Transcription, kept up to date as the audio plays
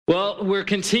Well, we're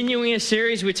continuing a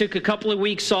series. We took a couple of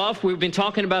weeks off. We've been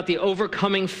talking about the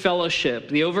overcoming fellowship,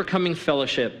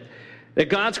 that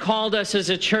God's called us as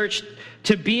a church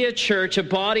to be a church, a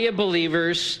body of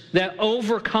believers that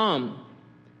overcome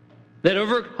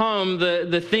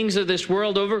the things of this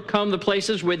world, overcome the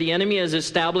places where the enemy has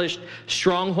established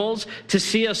strongholds, to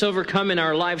see us overcome in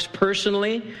our lives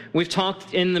personally. We've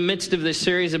talked in the midst of this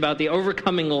series about the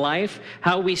overcoming life,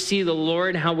 how we see the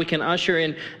Lord, how we can usher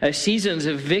in seasons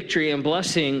of victory and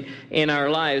blessing in our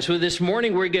lives. Well, this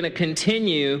morning we're going to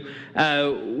continue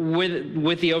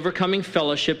with the overcoming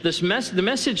fellowship. The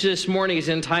message this morning is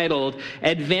entitled,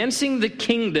 Advancing the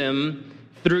Kingdom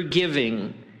Through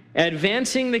Giving.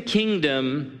 Advancing the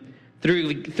kingdom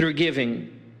through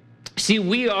giving. See,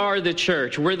 we are the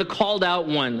church. We're the called out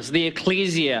ones, the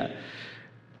ecclesia,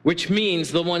 which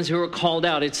means the ones who are called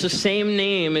out. It's the same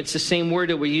name, it's the same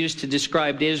word that we used to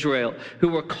describe Israel, who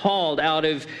were called out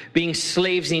of being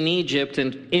slaves in Egypt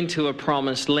and into a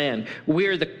promised land.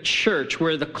 We're the church.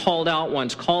 We're the called out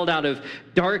ones, called out of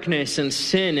darkness and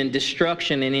sin and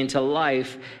destruction and into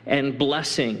life and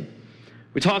blessing.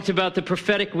 We talked about the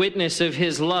prophetic witness of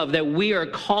His love, that we are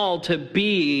called to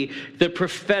be the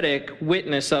prophetic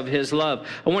witness of His love.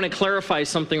 I want to clarify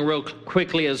something real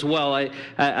quickly as well.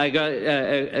 I got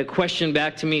a question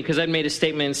back to me because I'd made a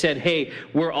statement and said, hey,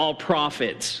 we're all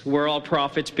prophets. We're all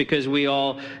prophets because we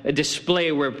all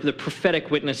display we're the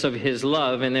prophetic witness of His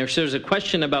love. And there's a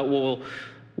question about,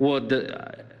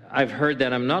 I've heard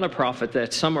that I'm not a prophet,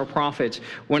 that some are prophets.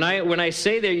 When I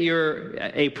say that you're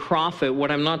a prophet,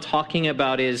 what I'm not talking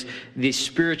about is the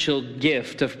spiritual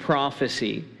gift of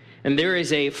prophecy. And there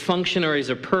is a function or is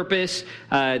a purpose.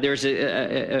 There's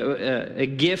a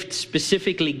gift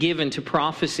specifically given to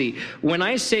prophecy. When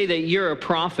I say that you're a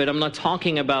prophet, I'm not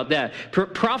talking about that.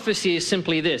 Prophecy is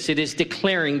simply this. It is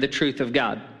declaring the truth of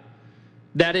God.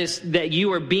 That is, that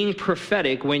you are being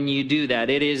prophetic when you do that.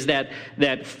 It is that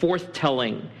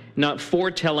forthtelling. Not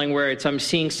foretelling where I'm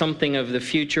seeing something of the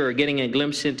future or getting a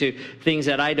glimpse into things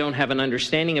that I don't have an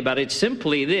understanding about. It's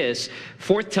simply this.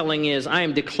 Foretelling is I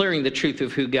am declaring the truth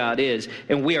of who God is,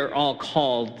 and we are all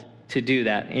called to do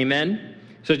that. Amen?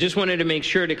 So just wanted to make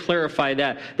sure to clarify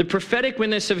that. The prophetic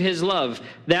witness of His love,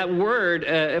 that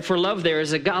word for love there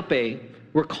is agape.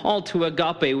 We're called to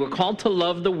agape. We're called to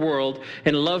love the world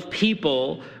and love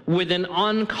people with an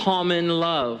uncommon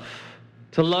love,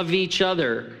 to love each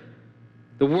other.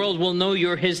 The world will know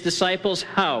you're His disciples.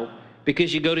 How?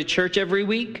 Because you go to church every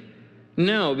week?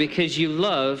 No, because you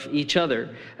love each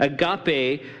other.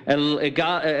 Agape, a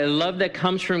love that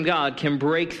comes from God, can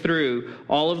break through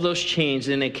all of those chains,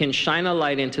 and it can shine a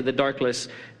light into the darkness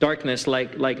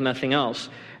like nothing else.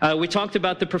 We talked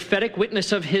about the prophetic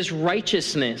witness of His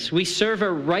righteousness. We serve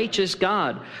a righteous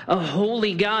God, a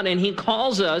holy God, and He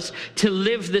calls us to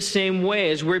live the same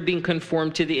way as we're being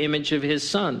conformed to the image of His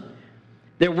Son.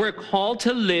 That we're called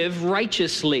to live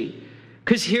righteously.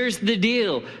 Because here's the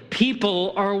deal.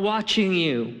 People are watching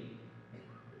you.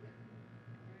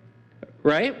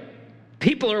 Right?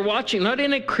 People are watching, not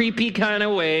in a creepy kind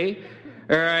of way.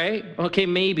 All right? Okay,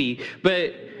 maybe.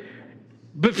 But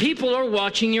people are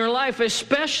watching your life,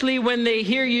 especially when they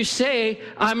hear you say,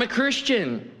 I'm a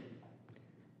Christian.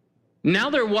 Now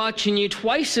they're watching you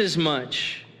twice as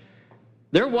much.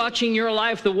 They're watching your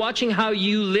life. They're watching how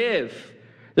you live.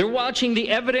 They're watching the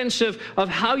evidence of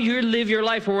how you live your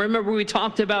life. And remember, we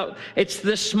talked about it's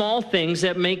the small things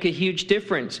that make a huge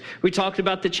difference. We talked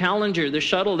about the Challenger, the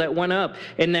shuttle that went up,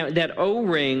 and that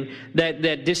O-ring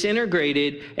that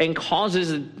disintegrated and caused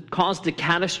the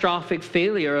catastrophic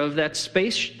failure of that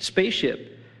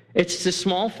spaceship. It's the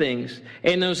small things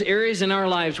and those areas in our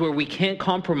lives where we can't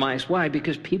compromise. Why?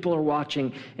 Because people are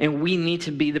watching, and we need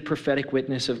to be the prophetic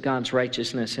witness of God's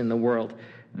righteousness in the world.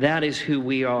 That is who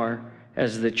we are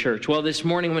as the church. Well, this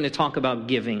morning I'm going to talk about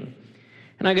giving.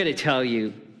 And I got to tell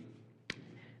you,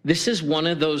 this is one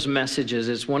of those messages.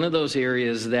 It's one of those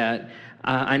areas that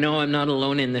I know I'm not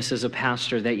alone in this as a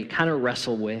pastor, that you kind of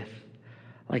wrestle with.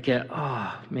 Like,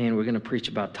 oh, man, we're going to preach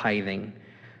about tithing.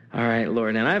 All right,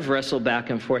 Lord. And I've wrestled back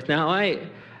and forth. Now, I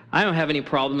don't have any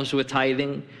problems with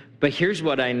tithing, but here's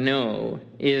what I know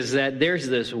is that there's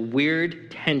this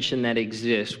weird tension that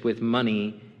exists with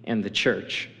money and the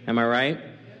church. Am I right?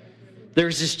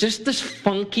 There's just this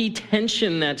funky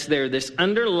tension that's there, this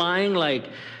underlying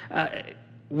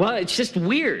it's just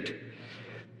weird.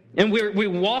 And we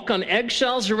walk on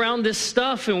eggshells around this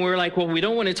stuff, and we're like, well, we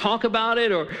don't want to talk about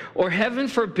it, or heaven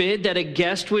forbid that a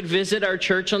guest would visit our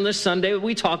church on this Sunday,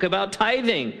 we talk about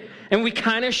tithing. And we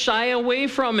kind of shy away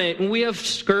from it, and we have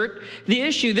skirt the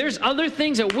issue. There's other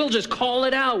things that we'll just call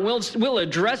it out. We'll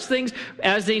address things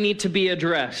as they need to be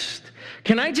addressed.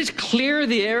 Can I just clear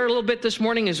the air a little bit this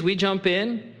morning as we jump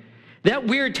in? That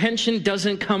weird tension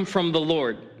doesn't come from the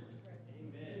Lord.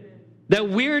 That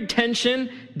weird tension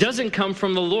doesn't come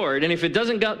from the Lord. And if it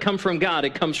doesn't come from God,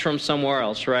 it comes from somewhere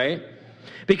else, right?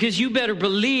 Because you better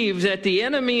believe that the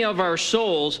enemy of our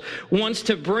souls wants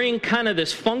to bring kind of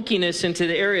this funkiness into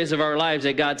the areas of our lives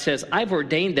that God says, I've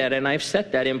ordained that and I've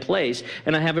set that in place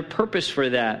and I have a purpose for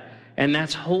that. And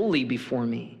that's holy before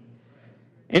me.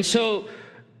 And so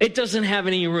it doesn't have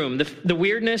any room. The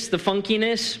weirdness, the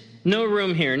funkiness, no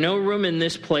room here, no room in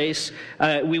this place.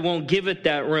 We won't give it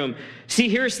that room. See,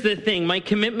 here's the thing. My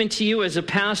commitment to you as a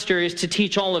pastor is to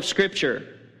teach all of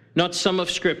Scripture, not some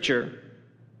of Scripture.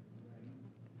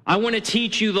 I want to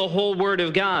teach you the whole Word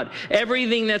of God.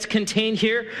 Everything that's contained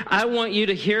here, I want you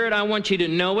to hear it. I want you to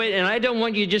know it. And I don't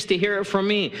want you just to hear it from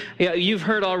me. You've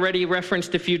heard already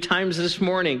referenced a few times this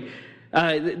morning,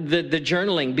 the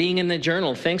journaling, being in the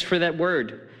journal. Thanks for that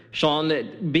word, Sean,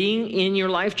 that being in your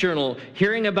life journal,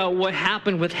 hearing about what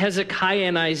happened with Hezekiah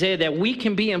and Isaiah, that we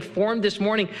can be informed this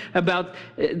morning about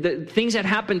the things that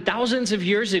happened thousands of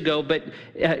years ago, but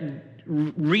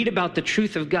read about the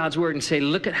truth of God's word and say,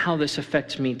 look at how this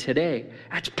affects me today.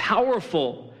 That's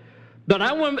powerful. But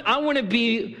I want to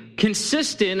be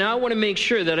consistent. I want to make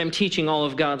sure that I'm teaching all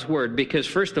of God's word because,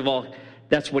 first of all,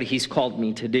 that's what he's called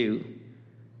me to do.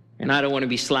 And I don't want to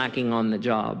be slacking on the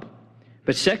job.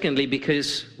 But secondly,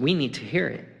 because we need to hear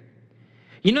it.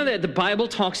 You know that the Bible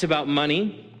talks about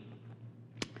money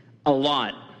a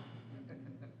lot.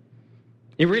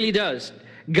 It really does.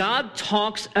 God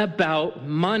talks about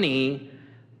money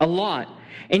a lot.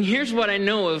 And here's what I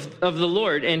know of the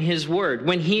Lord and his word.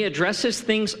 When he addresses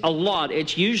things a lot,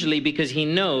 it's usually because he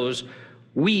knows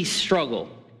we struggle.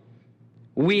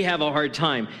 We have a hard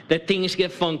time, that things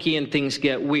get funky and things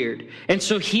get weird. And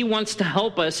so he wants to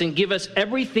help us and give us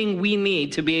everything we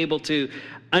need to be able to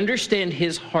understand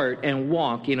his heart and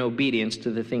walk in obedience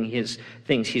to the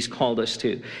things he's called us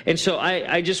to. And so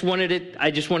I just wanted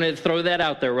to throw that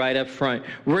out there right up front.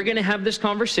 We're going to have this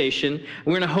conversation.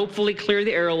 We're going to hopefully clear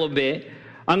the air a little bit.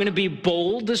 I'm going to be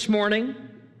bold this morning.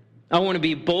 I want to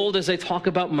be bold as I talk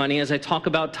about money, as I talk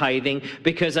about tithing,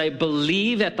 because I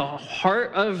believe at the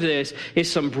heart of this is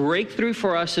some breakthrough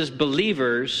for us as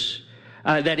believers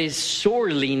that is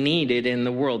sorely needed in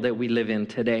the world that we live in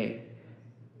today.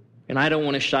 And I don't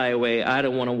want to shy away. I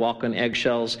don't want to walk on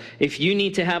eggshells. If you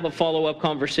need to have a follow-up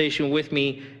conversation with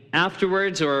me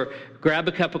afterwards or grab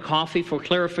a cup of coffee for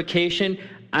clarification,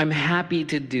 I'm happy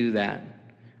to do that.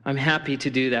 I'm happy to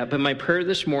do that. But my prayer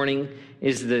this morning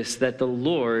is this, that the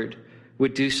Lord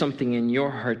would do something in your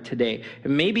heart today.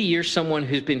 And maybe you're someone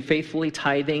who's been faithfully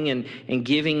tithing and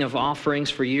giving of offerings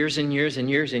for years and years and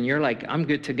years, and you're like, I'm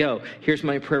good to go. Here's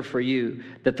my prayer for you,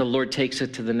 that the Lord takes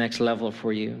it to the next level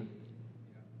for you.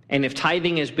 And if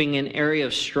tithing is being an area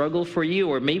of struggle for you,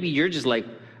 or maybe you're just like,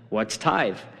 what's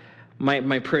tithe?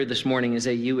 My prayer this morning is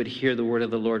that you would hear the word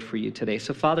of the Lord for you today.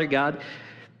 So Father God,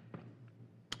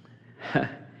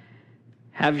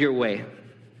 have your way.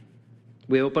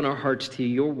 We open our hearts to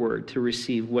your word to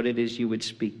receive what it is you would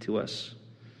speak to us.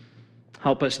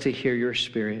 Help us to hear your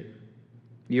spirit,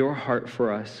 your heart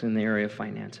for us in the area of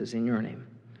finances. In your name,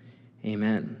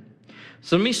 amen.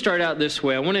 So let me start out this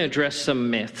way. I want to address some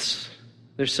myths.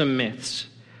 There's some myths.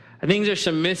 I think there's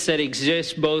some myths that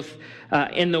exist both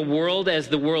in the world as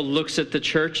the world looks at the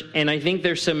church, and I think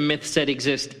there's some myths that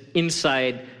exist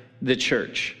inside the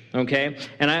church, okay?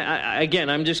 And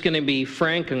I'm just going to be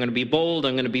frank. I'm going to be bold.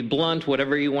 I'm going to be blunt,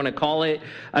 whatever you want to call it.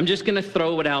 I'm just going to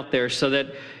throw it out there so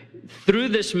that through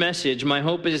this message, my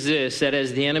hope is this, that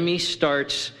as the enemy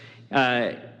starts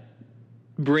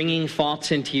bringing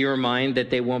thoughts into your mind,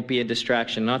 that they won't be a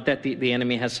distraction. Not that the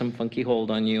enemy has some funky hold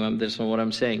on you. This is what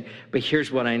I'm saying. But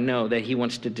here's what I know, that he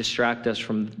wants to distract us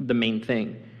from the main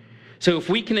thing. So if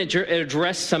we can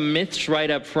address some myths right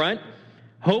up front,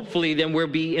 hopefully then we'll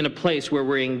be in a place where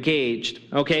we're engaged.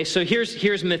 Okay, so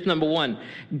here's myth number one.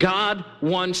 God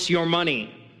wants your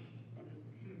money.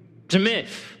 It's a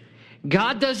myth.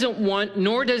 God doesn't want,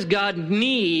 nor does God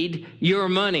need your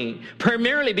money,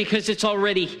 primarily because it's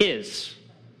already his.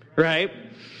 Right?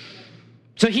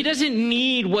 So he doesn't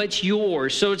need what's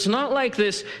yours. So it's not like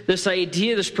this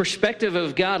idea, this perspective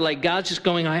of God, like God's just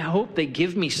going, I hope they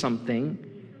give me something.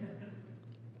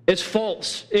 It's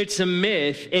false. It's a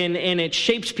myth, and it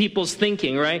shapes people's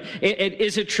thinking, right?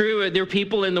 Is it true? There are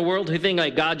people in the world who think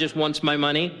like God just wants my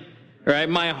money, right?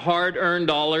 My hard-earned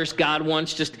dollars, God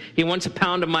wants he wants a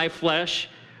pound of my flesh.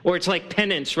 Or it's like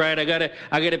penance, right? I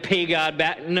gotta pay God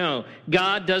back. No,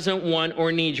 God doesn't want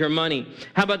or need your money.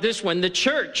 How about this one? The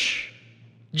church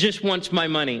just wants my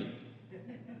money.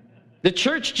 The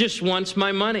church just wants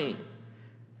my money.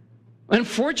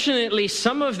 Unfortunately,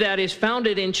 some of that is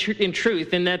founded in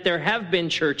truth, in that there have been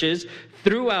churches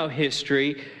throughout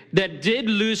history that did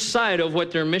lose sight of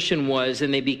what their mission was,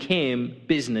 and they became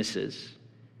businesses.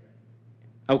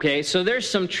 Okay, so there's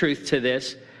some truth to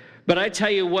this. But I tell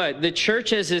you what, the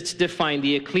church as it's defined,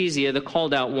 the ecclesia, the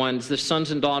called out ones, the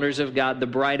sons and daughters of God, the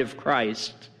bride of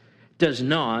Christ, does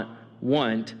not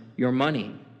want your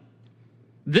money.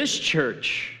 This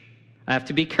church, I have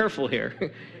to be careful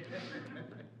here.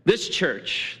 This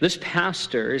church, this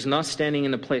pastor is not standing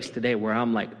in a place today where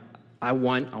I'm like, I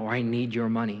want or I need your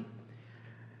money.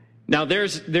 Now,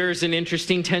 there's an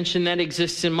interesting tension that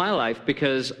exists in my life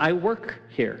because I work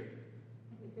here,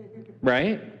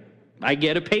 right? I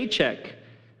get a paycheck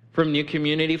from New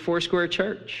Community Foursquare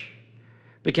Church.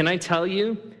 But can I tell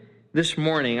you, this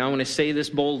morning, I want to say this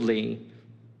boldly,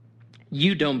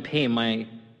 you don't pay my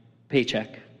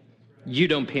paycheck. You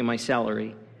don't pay my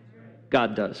salary.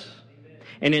 God does.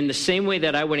 And in the same way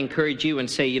that I would encourage you and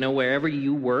say, you know, wherever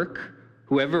you work,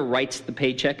 whoever writes the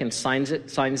paycheck and signs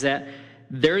that,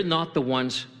 they're not the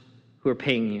ones who are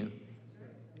paying you.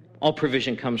 All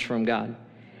provision comes from God.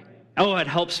 Oh, it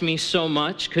helps me so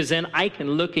much because then I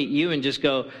can look at you and just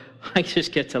go, I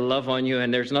just get to love on you.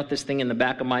 And there's not this thing in the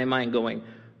back of my mind going,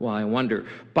 well, I wonder.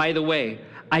 By the way,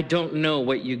 I don't know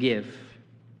what you give.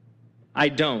 I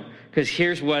don't. Because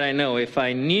here's what I know. If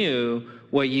I knew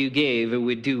what you gave, it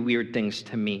would do weird things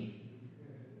to me.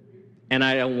 And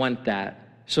I don't want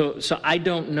that. So I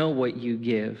don't know what you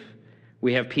give.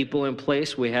 We have people in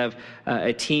place. We have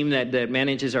a team that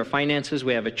manages our finances.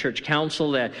 We have a church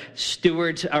council that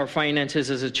stewards our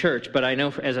finances as a church. But I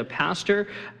know as a pastor,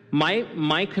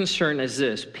 my concern is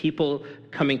this: people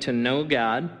coming to know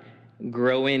God,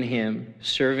 grow in Him,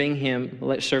 serving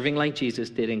like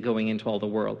Jesus did, and going into all the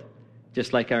world.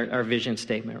 Just like our vision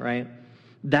statement, right?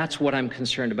 That's what I'm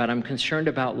concerned about. I'm concerned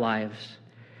about lives.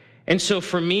 And so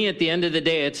for me, at the end of the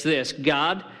day, it's this: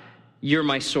 God, you're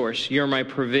my source. You're my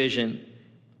provision.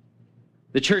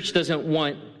 The church doesn't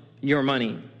want your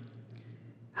money.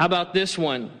 How about this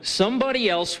one? Somebody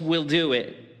else will do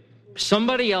it.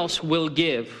 Somebody else will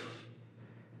give.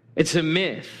 It's a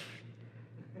myth.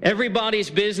 Everybody's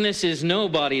business is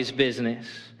nobody's business.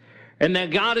 And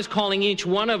that God is calling each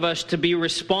one of us to be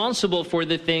responsible for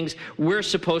the things we're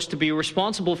supposed to be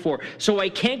responsible for. So I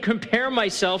can't compare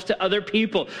myself to other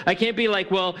people. I can't be like,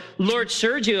 well, Lord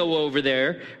Sergio over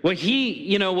there, well,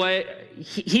 you know what?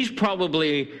 He's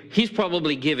probably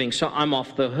giving, so I'm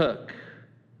off the hook.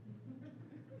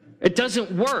 It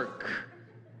doesn't work.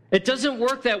 It doesn't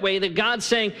work that way. That God's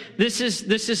saying, this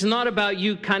is not about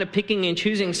you kind of picking and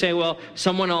choosing, say, well,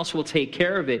 someone else will take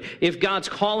care of it. If God's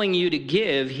calling you to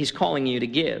give, He's calling you to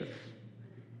give.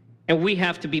 And we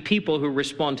have to be people who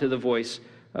respond to the voice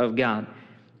of God.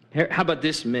 How about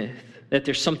this myth, that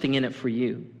there's something in it for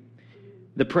you?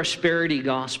 The prosperity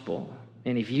gospel.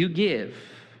 And if you give,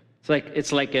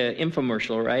 it's like an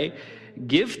infomercial, right?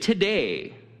 Give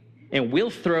today, and we'll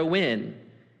throw in.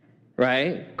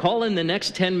 Right? Call in the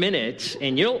next 10 minutes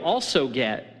and you'll also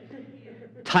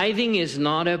get. Tithing is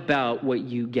not about what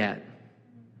you get.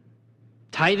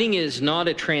 Tithing is not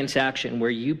a transaction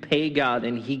where you pay God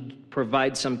and He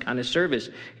provides some kind of service.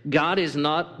 God is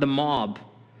not the mob.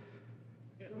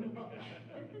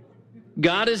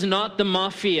 God is not the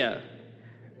mafia.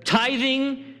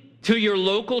 Tithing to your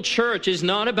local church is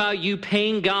not about you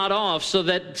paying God off so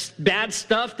that bad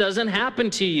stuff doesn't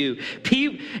happen to you.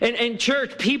 And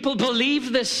church, people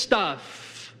believe this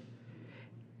stuff.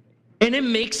 And it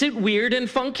makes it weird and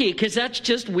funky, because that's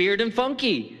just weird and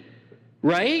funky.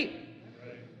 Right?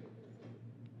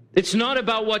 It's not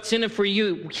about what's in it for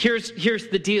you. Here's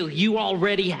the deal. You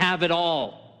already have it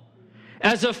all.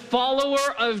 As a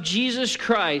follower of Jesus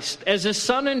Christ, as a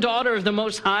son and daughter of the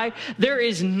Most High, there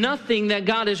is nothing that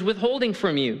God is withholding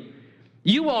from you.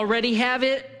 You already have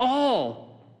it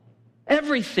all.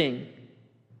 Everything.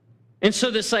 And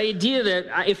so this idea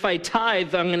that if I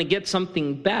tithe, I'm going to get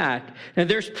something back. Now,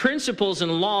 there's principles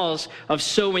and laws of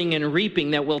sowing and reaping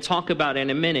that we'll talk about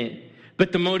in a minute.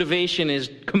 But the motivation is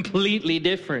completely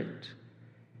different.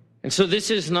 And so this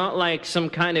is not like some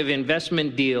kind of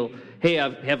investment deal. Hey,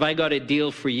 have I got a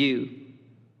deal for you?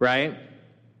 Right?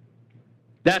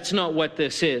 That's not what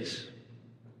this is.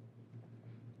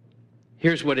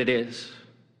 Here's what it is.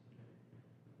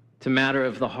 It's a matter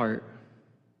of the heart.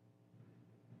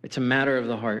 It's a matter of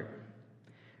the heart.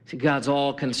 See, God's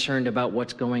all concerned about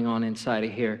what's going on inside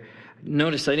of here.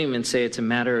 Notice I didn't even say it's a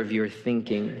matter of your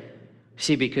thinking.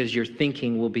 See, because your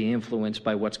thinking will be influenced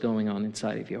by what's going on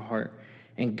inside of your heart.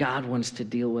 And God wants to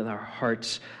deal with our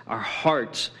hearts. Our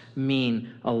hearts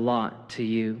mean a lot to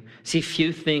you. See,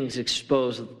 few things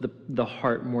expose the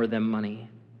heart more than money.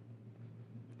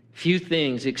 Few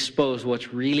things expose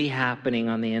what's really happening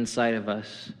on the inside of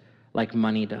us like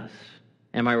money does.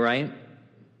 Am I right?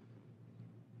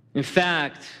 In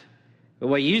fact,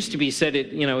 what used to be said,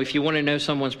 if you want to know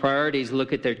someone's priorities,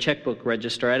 look at their checkbook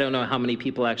register. I don't know how many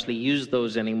people actually use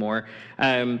those anymore.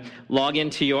 Log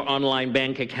into your online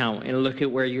bank account and look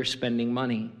at where you're spending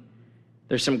money.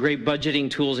 There's some great budgeting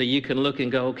tools that you can look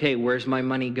and go, okay, where's my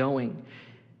money going?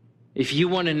 If you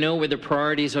want to know where the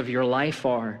priorities of your life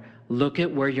are, look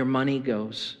at where your money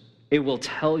goes. It will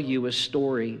tell you a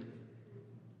story.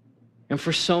 And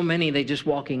for so many, they just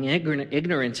walk in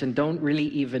ignorance and don't really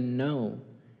even know.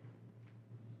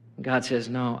 God says,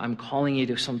 no, I'm calling you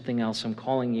to something else. I'm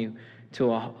calling you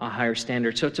to a higher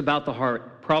standard. So it's about the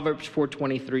heart. Proverbs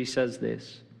 4:23 says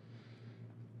this.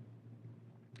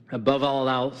 Above all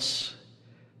else,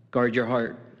 guard your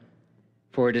heart,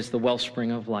 for it is the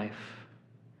wellspring of life.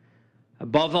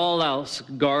 Above all else,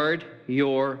 guard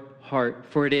your heart,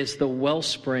 for it is the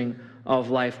wellspring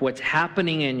of life. What's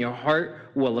happening in your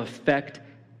heart will affect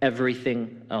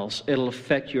everything else. It'll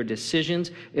affect your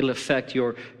decisions, it'll affect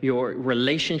your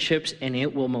relationships, and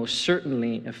it will most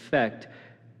certainly affect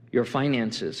your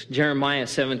finances. Jeremiah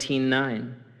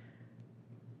 17:9.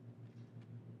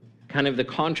 Kind of the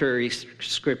contrary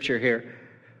scripture here.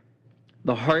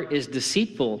 The heart is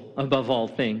deceitful above all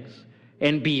things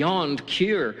and beyond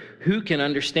cure. Who can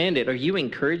understand it? Are you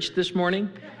encouraged this morning?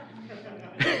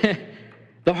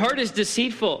 The heart is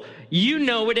deceitful. You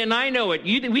know it and I know it.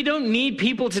 We don't need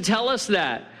people to tell us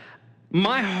that.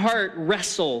 My heart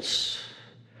wrestles.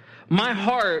 My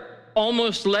heart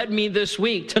almost led me this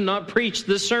week to not preach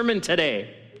the sermon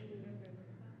today.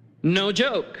 No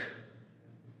joke.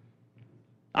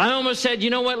 I almost said, you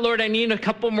know what, Lord, I need a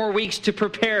couple more weeks to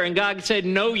prepare. And God said,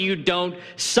 no, you don't.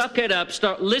 Suck it up.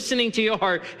 Start listening to your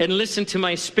heart and listen to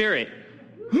my spirit.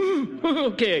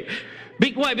 Okay.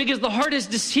 Why? Because the heart is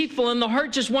deceitful and the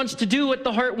heart just wants to do what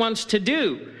the heart wants to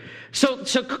do. So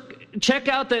check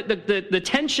out the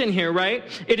tension here, right?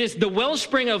 It is the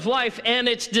wellspring of life and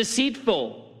it's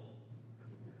deceitful.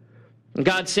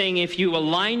 God's saying, if you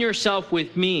align yourself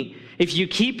with me, if you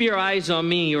keep your eyes on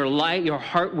me, your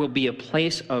heart will be a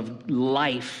place of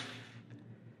life.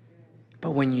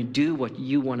 But when you do what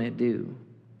you want to do,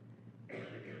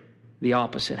 the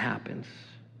opposite happens.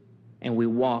 And we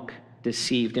walk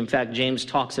deceived. In fact, James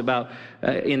talks about,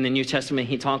 in the New Testament,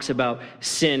 he talks about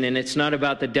sin. And it's not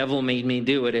about the devil made me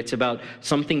do it. It's about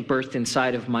something birthed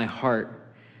inside of my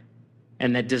heart.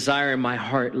 And that desire in my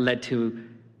heart led to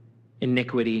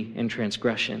iniquity and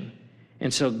transgression.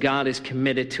 And so God is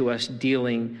committed to us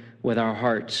dealing with our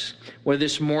hearts. Well,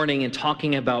 this morning in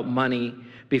talking about money,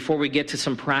 before we get to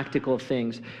some practical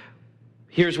things,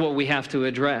 here's what we have to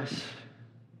address.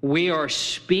 We are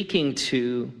speaking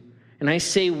to, and I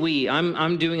say we, I'm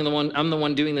the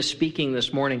one doing the speaking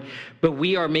this morning, but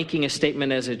we are making a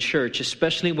statement as a church,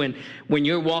 especially when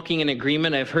you're walking in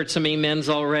agreement. I've heard some amens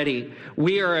already.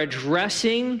 We are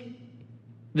addressing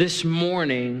this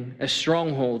morning a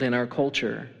stronghold in our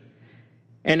culture.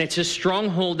 And it's a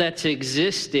stronghold that's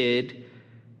existed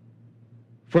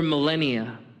for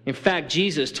millennia. In fact,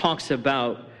 Jesus talks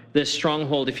about this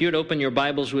stronghold. If you would open your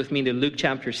Bibles with me to Luke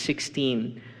chapter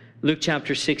 16. Luke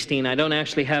chapter 16. I don't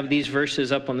actually have these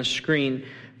verses up on the screen,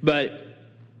 but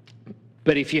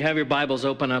if you have your Bibles,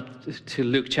 open up to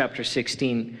Luke chapter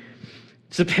 16.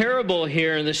 It's a parable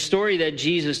here in the story that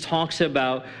Jesus talks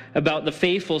about the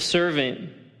faithful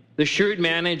servant, the shrewd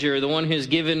manager, the one who's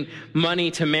given money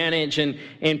to manage and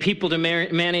people to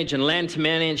manage and land to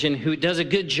manage and who does a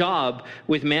good job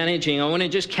with managing. I want to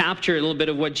just capture a little bit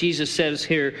of what Jesus says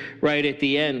here right at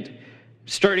the end.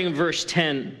 Starting in verse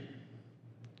 10.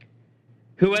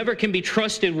 Whoever can be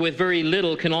trusted with very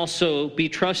little can also be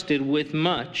trusted with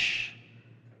much.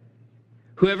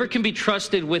 Whoever can be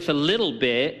trusted with a little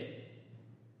bit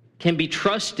can be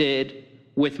trusted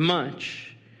with much.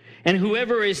 And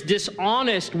whoever is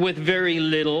dishonest with very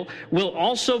little will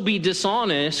also be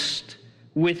dishonest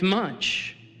with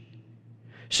much.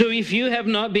 So if you have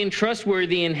not been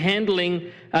trustworthy in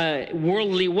handling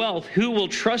worldly wealth, who will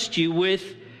trust you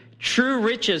with true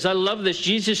riches? I love this.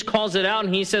 Jesus calls it out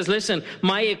and he says, listen,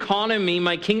 my economy,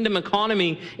 my kingdom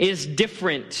economy is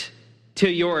different to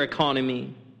your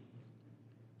economy.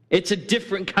 It's a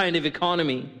different kind of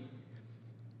economy.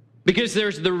 Because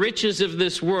there's the riches of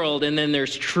this world, and then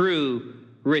there's true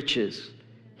riches,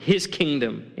 his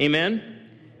kingdom. Amen?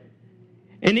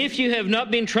 And if you have not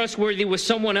been trustworthy with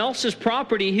someone else's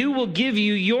property, who will give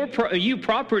you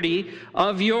property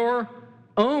of your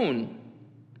own?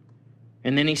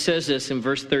 And then he says this in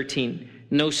verse 13.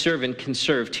 No servant can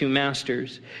serve two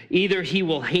masters. Either he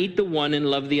will hate the one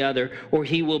and love the other, or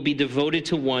he will be devoted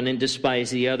to one and despise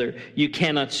the other. You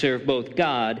cannot serve both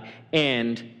God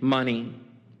and money.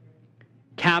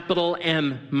 Capital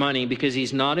M, money, because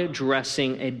he's not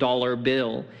addressing a dollar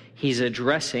bill. He's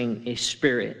addressing a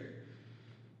spirit.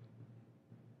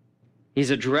 He's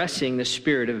addressing the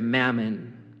spirit of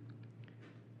mammon.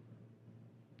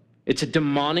 It's a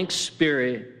demonic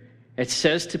spirit. It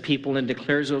says to people and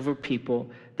declares over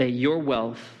people that your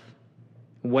wealth,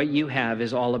 what you have,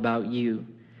 is all about you.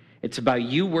 It's about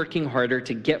you working harder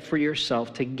to get for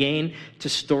yourself, to gain, to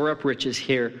store up riches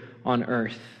here on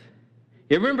earth.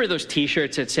 You remember those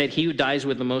t-shirts that said, "He who dies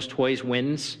with the most toys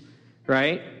wins,"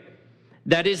 right?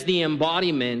 That is the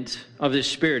embodiment of the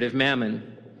spirit of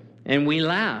mammon. And we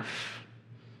laugh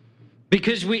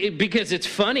because it's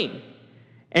funny.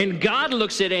 And God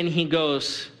looks at it and he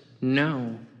goes,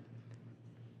 "No.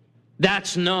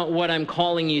 That's not what I'm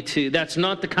calling you to. That's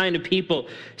not the kind of people."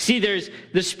 See, there's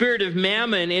the spirit of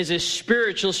mammon is a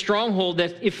spiritual stronghold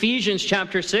that Ephesians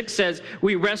chapter 6 says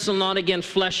we wrestle not against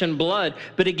flesh and blood,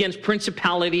 but against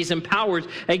principalities and powers,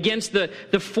 against the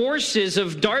forces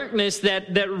of darkness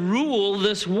that rule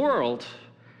this world.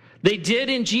 They did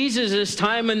in Jesus'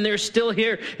 time, and they're still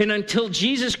here. And until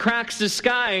Jesus cracks the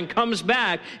sky and comes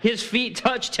back, his feet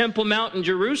touch Temple Mount in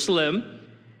Jerusalem,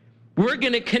 we're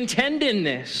going to contend in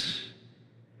this.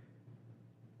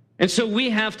 And so we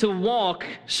have to walk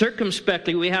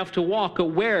circumspectly. We have to walk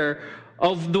aware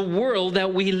of the world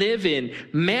that we live in.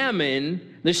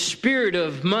 Mammon, the spirit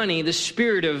of money, the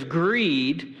spirit of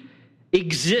greed,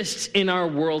 exists in our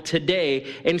world today.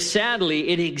 And sadly,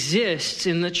 it exists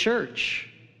in the church.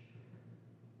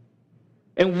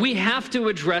 And we have to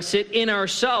address it in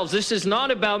ourselves. This is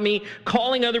not about me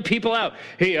calling other people out.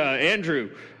 "Hey, Andrew,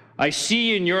 I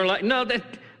see in your life." No,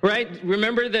 right?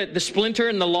 Remember the splinter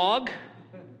in the log?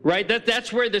 Right?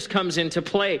 That's where this comes into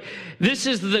play. This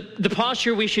is the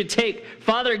posture we should take.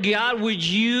 Father God, would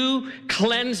you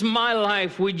cleanse my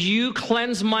life? Would you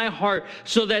cleanse my heart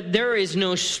so that there is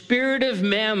no spirit of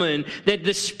mammon, that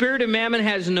the spirit of mammon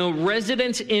has no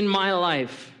residence in my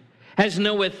life, has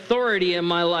no authority in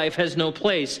my life, has no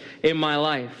place in my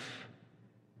life.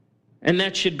 And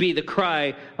that should be the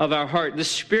cry of our heart. The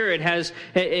spirit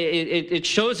it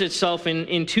shows itself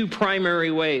in two primary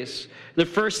ways. The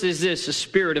first is this, a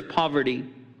spirit of poverty.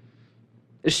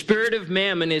 The spirit of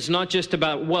mammon is not just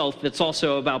about wealth, it's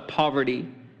also about poverty.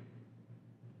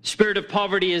 Spirit of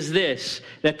poverty is this,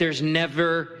 that there's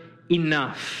never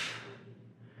enough.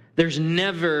 There's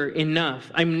never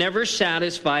enough. I'm never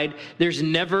satisfied. There's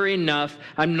never enough.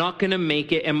 I'm not going to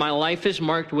make it. And my life is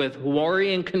marked with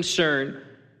worry and concern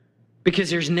because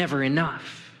there's never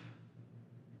enough.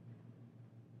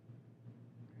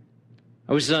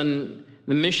 I was on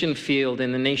the mission field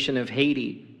in the nation of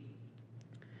Haiti.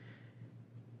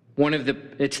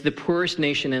 It's the poorest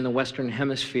nation in the Western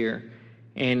Hemisphere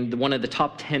and one of the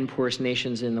top 10 poorest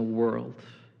nations in the world.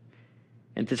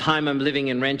 At the time, I'm living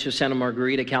in Rancho Santa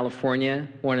Margarita, California,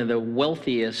 one of the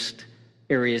wealthiest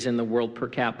areas in the world per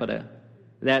capita.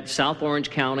 That South Orange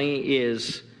County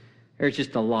there's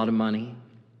just a lot of money.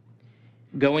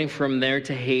 Going from there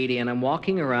to Haiti, and I'm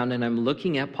walking around and I'm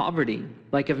looking at poverty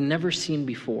like I've never seen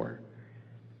before.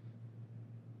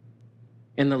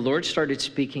 And the Lord started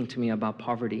speaking to me about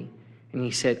poverty. And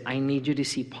he said, "I need you to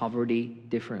see poverty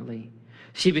differently."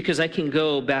 See, because I can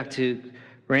go back to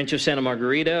Rancho Santa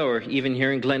Margarita or even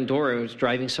here in Glendora. I was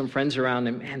driving some friends around,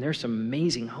 and man, there's some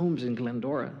amazing homes in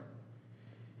Glendora.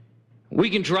 We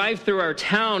can drive through our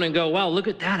town and go, "Wow, look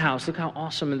at that house. Look how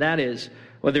awesome that is."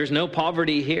 Well, there's no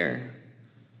poverty here.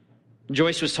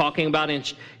 Joyce was talking about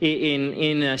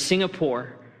in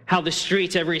Singapore, how the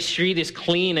streets, every street is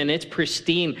clean and it's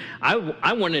pristine.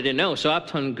 I wanted to know, so I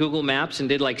hopped on Google Maps and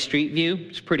did like Street View.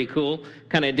 It's pretty cool.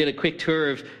 Kind of did a quick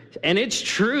tour and it's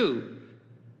true.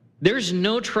 There's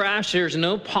no trash, there's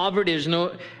no poverty,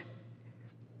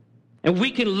 and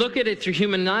we can look at it through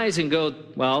human eyes and go,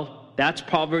 well, that's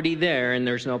poverty there and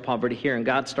there's no poverty here. And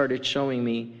God started showing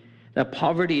me that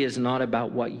poverty is not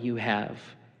about what you have.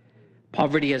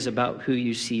 Poverty is about who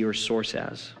you see your source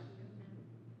as.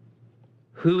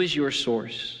 Who is your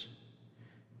source?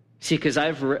 See, because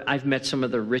I've met some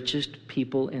of the richest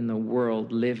people in the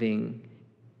world living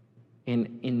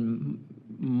in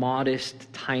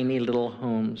modest, tiny little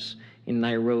homes in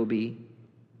Nairobi,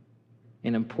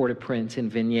 in Port-au-Prince,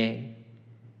 in Vignay.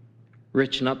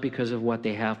 Rich not because of what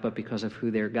they have, but because of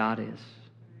who their God is.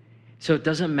 So it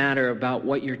doesn't matter about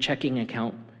what your checking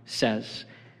account says.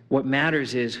 What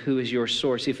matters is who is your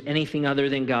source. If anything other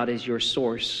than God is your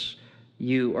source,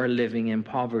 you are living in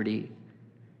poverty.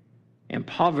 And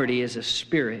poverty is a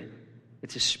spirit.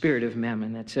 It's a spirit of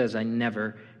mammon that says, I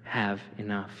never have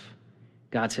enough.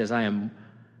 God says, I am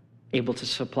able to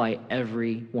supply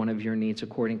every one of your needs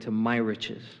according to my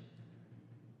riches,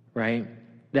 right?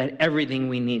 That everything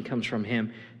we need comes from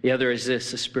him. The other is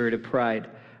this, the spirit of pride.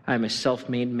 I'm a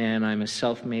self-made man. I'm a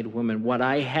self-made woman. What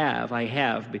I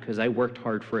have because I worked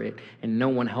hard for it, and no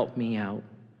one helped me out,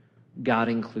 God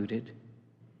included.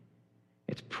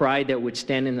 It's pride that would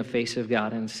stand in the face of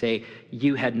God and say,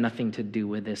 you had nothing to do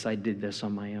with this. I did this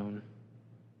on my own.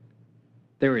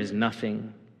 There is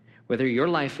nothing, whether your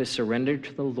life is surrendered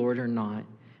to the Lord or not,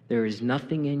 there is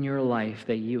nothing in your life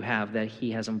that you have that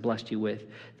he hasn't blessed you with.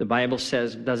 The Bible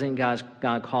says, doesn't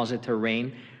God cause it to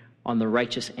rain on the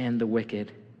righteous and the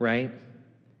wicked, right?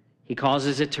 He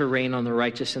causes it to rain on the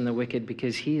righteous and the wicked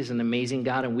because he is an amazing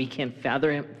God and we can't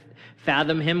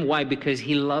fathom him. Why? Because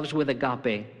he loves with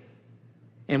agape.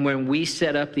 And when we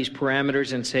set up these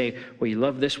parameters and say, well, you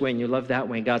love this way and you love that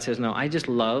way, God says, no, I just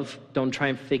love. Don't try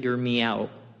and figure me out.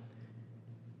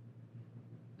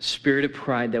 Spirit of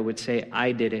pride that would say,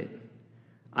 I did it.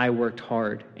 I worked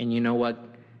hard. And you know what?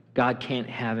 God can't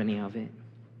have any of it.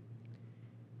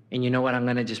 And you know what? I'm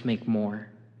going to just make more.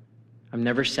 I'm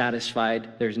never satisfied.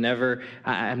 I'm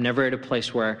never at a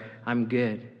place where I'm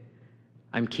good.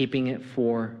 I'm keeping it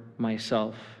for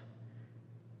myself.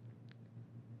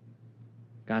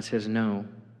 God says, no,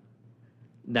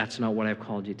 that's not what I've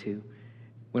called you to.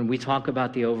 When we talk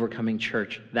about the overcoming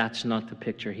church, that's not the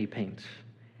picture he paints.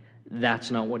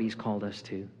 That's not what he's called us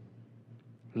to. And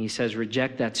he says,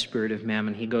 reject that spirit of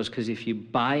mammon. He goes, because if you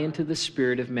buy into the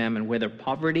spirit of mammon, whether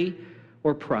poverty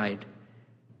or pride,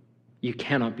 you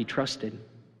cannot be trusted.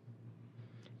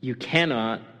 You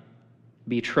cannot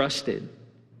be trusted.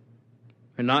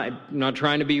 I'm not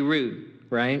trying to be rude,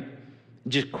 right?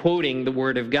 Just quoting the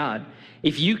word of God.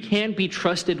 If you can't be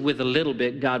trusted with a little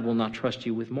bit, God will not trust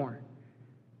you with more.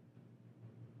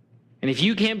 And if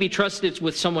you can't be trusted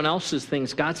with someone else's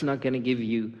things, God's not going to give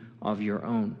you of your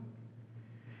own.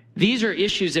 These are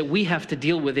issues that we have to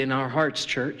deal with in our hearts,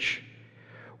 church.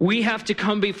 We have to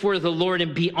come before the Lord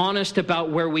and be honest about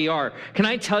where we are. Can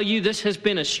I tell you, this has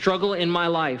been a struggle in my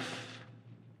life.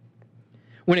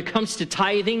 When it comes to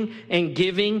tithing and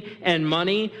giving and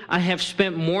money, I have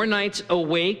spent more nights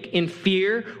awake in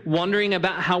fear, wondering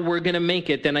about how we're going to make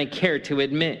it than I care to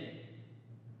admit.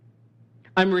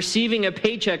 I'm receiving a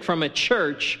paycheck from a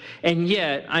church, and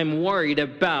yet I'm worried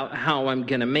about how I'm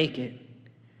going to make it.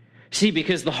 See,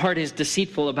 because the heart is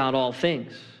deceitful about all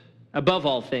things, above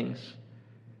all things,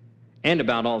 and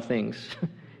about all things,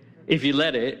 if you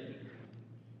let it.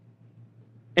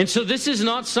 And so this is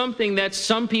not something that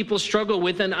some people struggle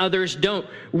with and others don't.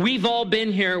 We've all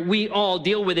been here. We all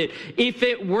deal with it. If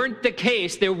it weren't the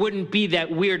case, there wouldn't be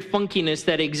that weird funkiness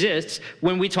that exists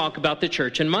when we talk about the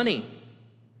church and money.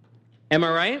 Am I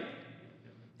right?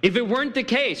 If it weren't the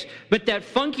case, but that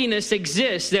funkiness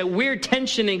exists, that weird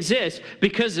tension exists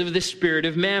because of the spirit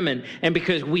of mammon and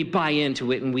because we buy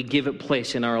into it and we give it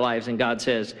place in our lives, and God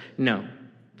says, no.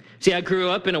 See, I grew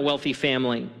up in a wealthy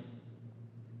family.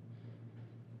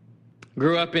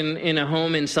 Grew up in a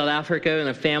home in South Africa, in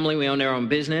a family. We owned our own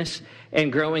business.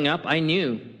 And growing up, I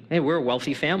knew, hey, we're a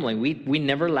wealthy family. We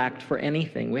never lacked for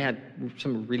anything. We had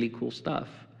some really cool stuff.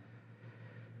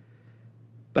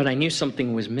 But I knew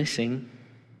something was missing.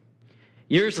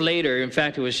 Years later, in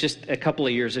fact, it was just a couple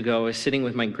of years ago, I was sitting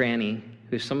with my granny,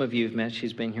 who some of you have met.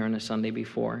 She's been here on a Sunday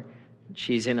before.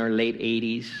 She's in her late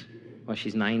 80s. Well,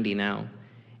 she's 90 now.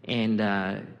 And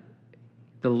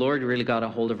the Lord really got a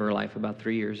hold of her life about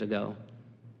 3 years ago.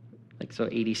 Like, so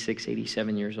 86,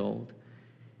 87 years old.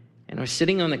 And I was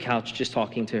sitting on the couch just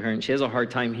talking to her, and she has a hard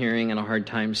time hearing and a hard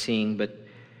time seeing, but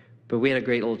we had a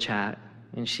great little chat.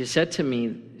 And she said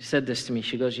this to me.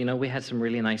 She goes, you know, we had some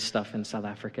really nice stuff in South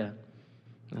Africa.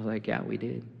 I was like, yeah, we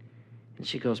did. And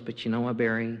she goes, but you know what,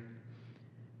 Barry?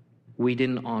 We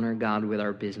didn't honor God with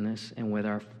our business and with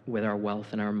our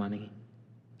wealth and our money.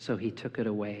 So he took it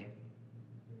away.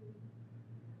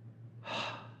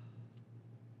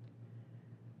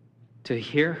 To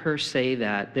hear her say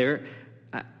that,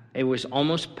 it was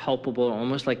almost palpable,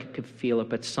 almost like I could feel it,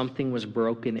 but something was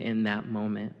broken in that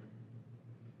moment.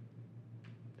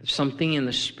 Something in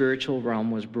the spiritual realm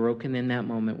was broken in that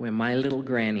moment when my little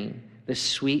granny, this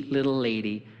sweet little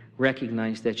lady,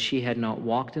 recognized that she had not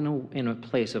walked in a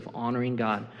place of honoring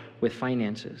God with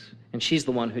finances. And she's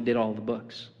the one who did all the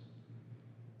books.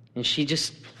 And she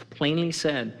just plainly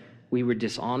said, we were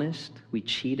dishonest, we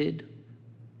cheated,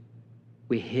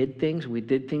 we hid things, we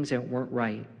did things that weren't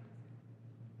right.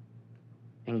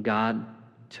 And God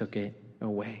took it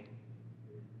away.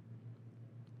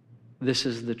 This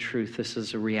is the truth. This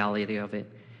is the reality of it.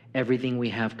 Everything we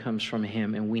have comes from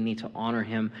him, and we need to honor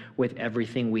him with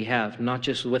everything we have, not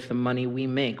just with the money we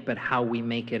make, but how we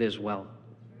make it as well.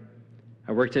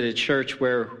 I worked at a church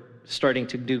where starting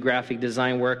to do graphic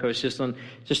design work. I was just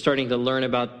starting to learn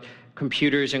about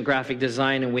computers and graphic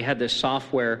design, and we had this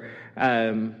software,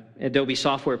 Adobe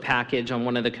software package on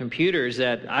one of the computers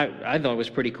that I thought was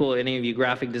pretty cool. Any of you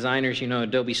graphic designers, you know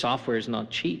Adobe software is not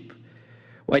cheap.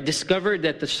 Well, I discovered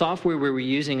that the software we were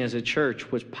using as a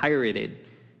church was pirated.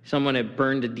 Someone had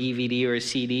burned a DVD or a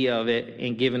CD of it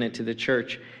and given it to the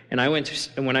church. And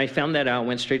when I found that out, I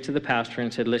went straight to the pastor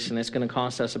and said, listen, it's going to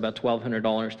cost us about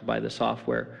 $1,200 to buy the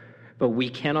software. But we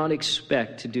cannot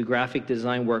expect to do graphic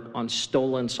design work on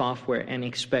stolen software and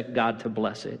expect God to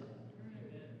bless it.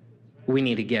 We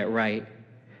need to get right.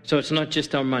 So it's not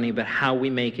just our money, but how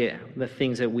we make it, the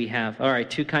things that we have. All right,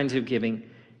 2 kinds of giving,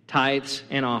 tithes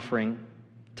and offering.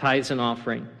 Tithes and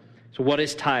offering. So what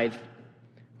is tithe?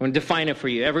 I'm going to define it for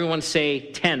you. Everyone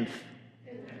say tenth.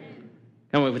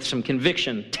 Come with some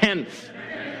conviction. Tenth.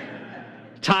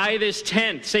 Tithe is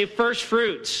tenth. Say first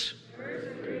fruits.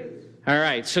 All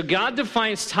right, so God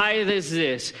defines tithe as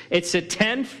this. It's a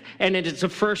tenth and it's a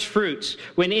first fruits.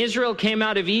 When Israel came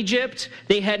out of Egypt,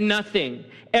 they had nothing.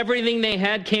 Everything they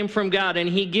had came from God, and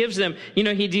he gives them. You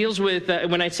know, he deals with,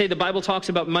 when I say the Bible talks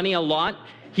about money a lot,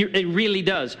 it really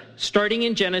does. Starting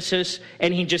in Genesis,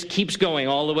 and he just keeps going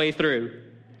all the way through.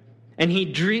 And he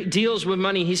deals with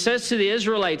money. He says to the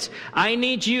Israelites, I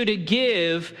need you to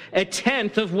give a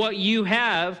tenth of what you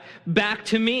have back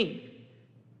to me.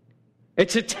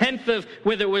 It's a tenth of,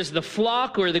 whether it was the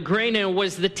flock or the grain, and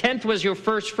the tenth was your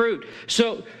first fruit.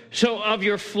 So of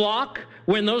your flock,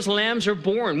 when those lambs are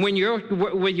born, when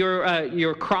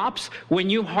your crops, when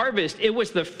you harvest, it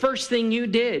was the first thing you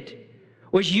did,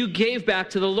 was you gave back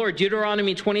to the Lord.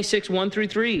 Deuteronomy 26,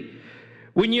 1-3.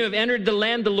 When you have entered the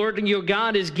land the Lord your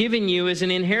God has given you as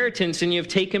an inheritance, and you have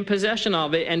taken possession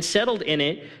of it and settled in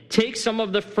it, take some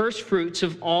of the first fruits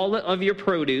of all of your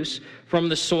produce from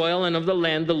the soil and of the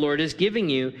land the Lord is giving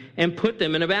you, and put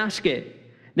them in a basket.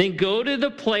 Then go to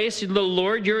the place the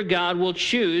Lord your God will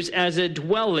choose as a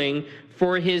dwelling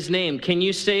for his name. Can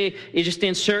you say, you just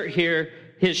insert here,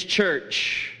 his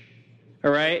church.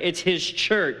 All right? It's his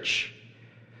church.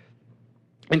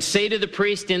 And say to the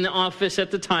priest in the office at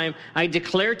the time, I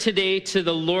declare today to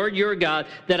the Lord your God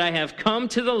that I have come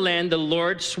to the land the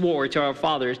Lord swore to our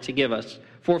forefathers to give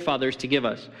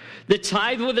us. The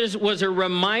tithe was a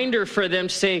reminder for them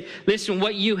to say, listen,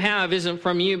 what you have isn't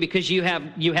from you, because you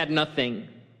had nothing.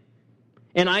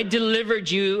 And I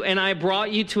delivered you, and I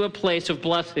brought you to a place of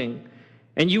blessing.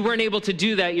 And you weren't able to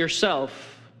do that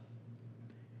yourself.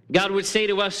 God would say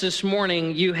to us this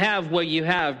morning, you have what you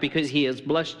have because he has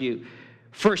blessed you.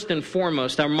 First and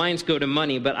foremost, our minds go to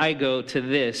money, but I go to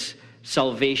this,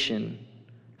 salvation,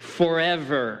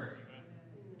 forever.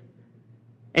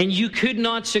 And you could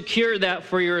not secure that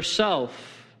for yourself.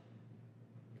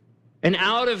 And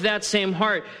out of that same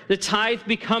heart, the tithe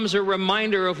becomes a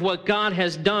reminder of what God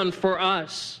has done for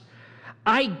us.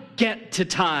 I get to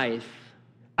tithe.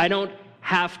 I don't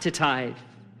have to tithe.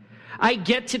 I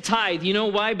get to tithe. You know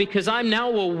why? Because I'm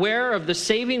now aware of the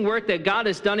saving work that God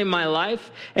has done in my life,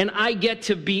 and I get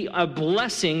to be a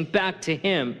blessing back to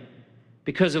him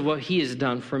because of what he has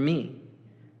done for me.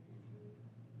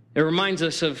 It reminds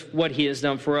us of what he has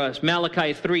done for us.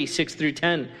 Malachi 3,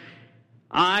 6-10.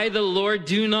 I, the Lord,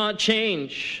 do not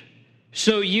change.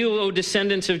 So you, O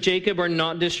descendants of Jacob, are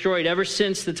not destroyed. Ever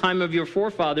since the time of your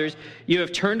forefathers, you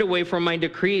have turned away from my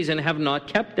decrees and have not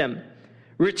kept them.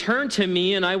 Return to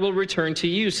me, and I will return to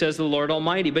you, says the Lord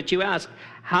Almighty. But you ask,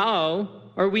 how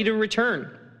are we to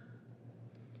return?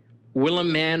 Will a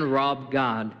man rob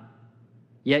God?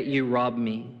 Yet you rob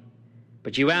me.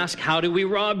 But you ask, how do we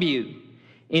rob you?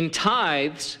 In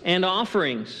tithes and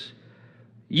offerings.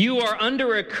 You are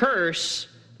under a curse,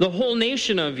 the whole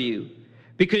nation of you,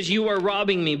 because you are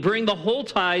robbing me. Bring the whole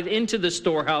tithe into the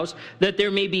storehouse, that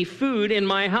there may be food in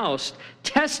my house.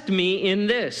 Test me in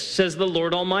this, says the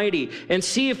Lord Almighty, and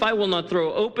see if I will not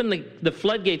throw open the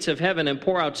floodgates of heaven and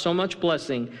pour out so much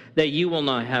blessing that you will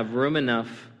not have room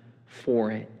enough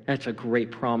for it. That's a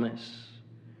great promise.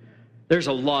 There's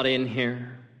a lot in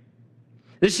here.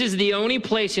 This is the only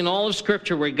place in all of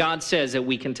Scripture where God says that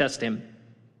we can test him,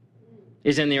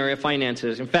 is in the area of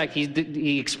finances. In fact,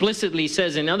 he explicitly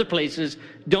says in other places,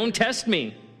 don't test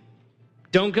me.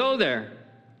 Don't go there.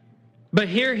 But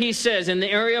here he says, in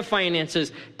the area of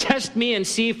finances, test me and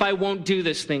see if I won't do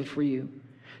this thing for you.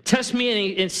 Test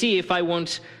me and see if I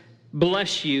won't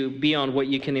bless you beyond what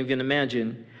you can even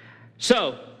imagine.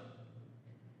 So,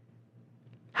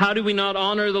 how do we not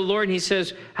honor the Lord? And he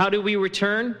says, how do we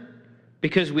return?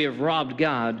 Because we have robbed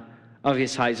God of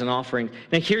his tithes and offerings.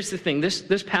 Now here's the thing.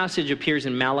 This passage appears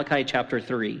in Malachi chapter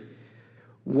 3,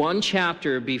 one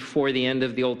chapter before the end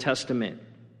of the Old Testament.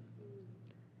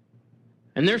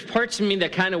 And there's parts of me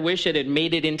that kind of wish it had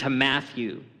made it into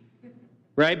Matthew,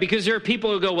 right? Because there are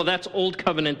people who go, well, that's Old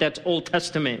Covenant, that's Old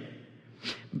Testament.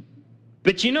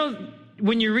 But you know,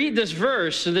 when you read this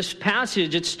verse, this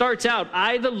passage, it starts out,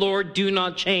 I, the Lord, do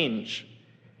not change.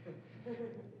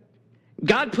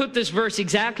 God put this verse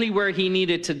exactly where he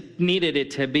needed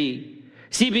it to be.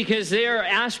 See, because there are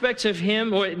aspects of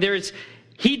him,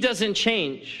 he doesn't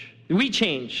change. We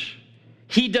change.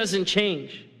 He doesn't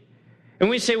change. And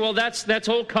we say, well, that's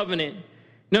Old Covenant.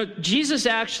 No, Jesus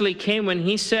actually came when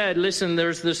he said, listen,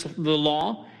 there's the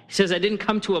law. He says, I didn't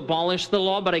come to abolish the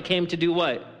law, but I came to do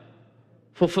what?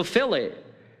 Fulfill it.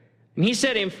 And he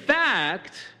said, in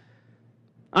fact,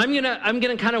 I'm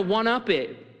gonna kind of one-up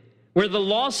it. Where the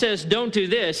law says, don't do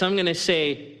this, I'm going to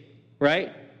say, right?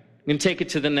 I'm going to take it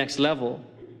to the next level.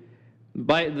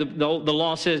 The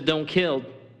law says, don't kill.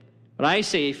 But I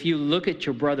say, if you look at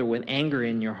your brother with anger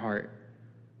in your heart,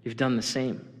 you've done the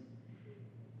same.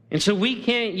 And so we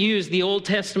can't use the Old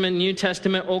Testament, New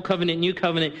Testament, Old Covenant, New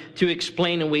Covenant to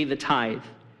explain away the tithe.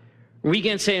 We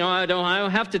can't say, I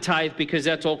don't have to tithe because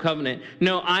that's Old Covenant.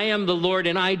 No, I am the Lord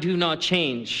and I do not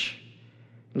change.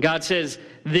 God says,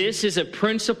 this is a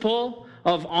principle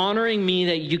of honoring me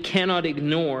that you cannot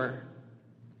ignore.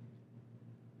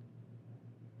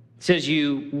 It says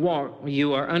you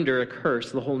are under a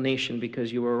curse, the whole nation,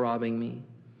 because you are robbing me.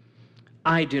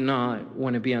 I do not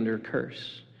want to be under a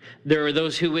curse. There are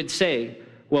those who would say,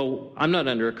 well, I'm not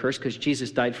under a curse because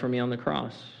Jesus died for me on the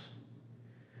cross.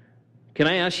 Can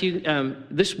I ask you,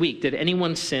 this week, did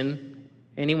anyone sin?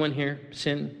 Anyone here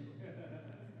sin?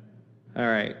 All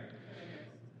right.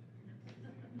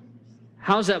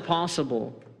 How's that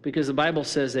possible? Because the Bible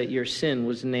says that your sin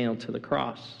was nailed to the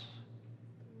cross.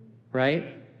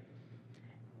 Right?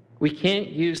 We can't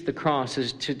use the cross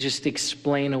as to just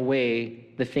explain away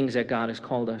the things that God has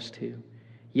called us to.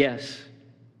 Yes,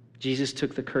 Jesus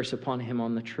took the curse upon him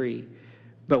on the tree.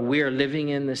 But we are living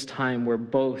in this time where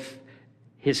both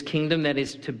his kingdom that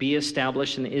is to be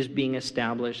established and is being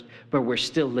established, but we're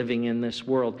still living in this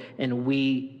world. And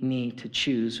we need to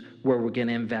choose where we're going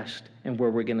to invest and where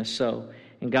we're going to sow.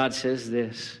 And God says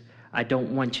this, I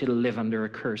don't want you to live under a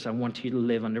curse. I want you to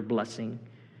live under blessing.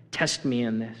 Test me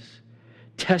in this.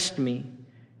 Test me.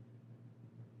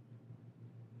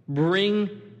 Bring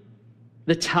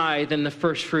the tithe and the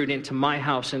first fruit into my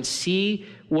house and see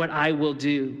what I will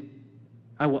do.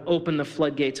 I will open the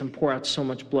floodgates and pour out so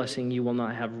much blessing you will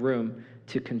not have room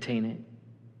to contain it.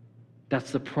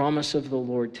 That's the promise of the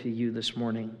Lord to you this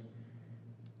morning.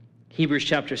 Hebrews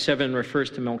chapter 7 refers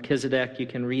to Melchizedek. You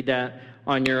can read that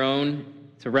on your own.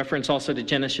 It's a reference also to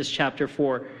Genesis chapter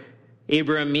 4.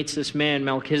 Abraham meets this man,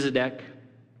 Melchizedek,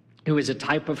 who is a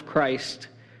type of Christ.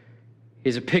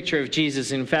 He's a picture of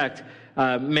Jesus. In fact,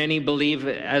 many believe,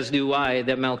 as do I,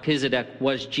 that Melchizedek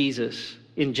was Jesus.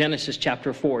 In Genesis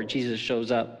chapter 4, Jesus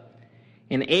shows up.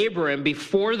 In Abraham,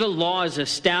 before the law is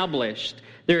established,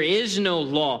 there is no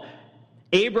law.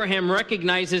 Abraham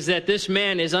recognizes that this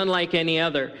man is unlike any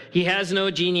other. He has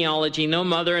no genealogy, no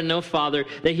mother and no father,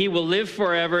 that he will live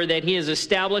forever, that he is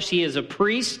established. He is a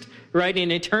priest, right?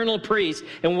 An eternal priest.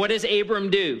 And what does Abram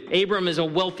do? Abram is a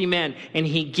wealthy man, and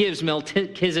he gives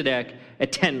Melchizedek a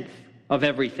tenth of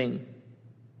everything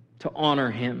to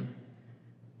honor him.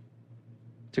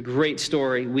 It's a great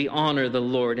story. We honor the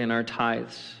Lord in our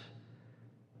tithes.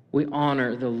 We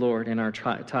honor the Lord in our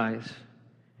tithes.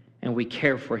 And we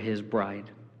care for his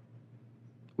bride.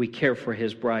 We care for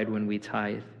his bride when we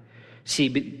tithe. See,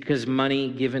 because money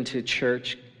given to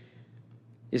church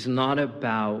is not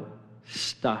about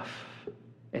stuff.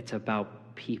 It's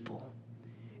about people.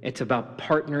 It's about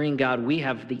partnering God. We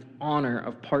have the honor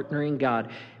of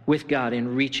partnering with God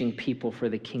in reaching people for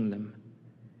the kingdom.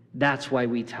 That's why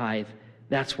we tithe.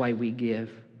 That's why we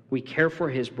give. We care for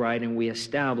his bride and we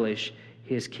establish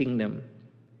his kingdom.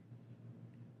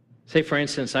 Say, for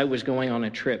instance, I was going on a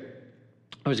trip.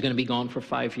 I was going to be gone for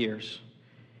 5 years.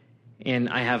 And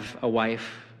I have a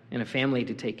wife and a family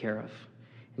to take care of.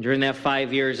 And during that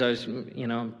 5 years, I was,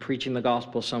 preaching the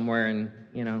gospel somewhere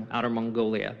in, outer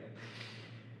Mongolia.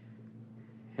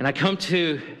 And I come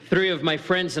to 3 of my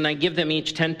friends and I give them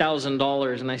each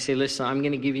 $10,000. And I say, listen, I'm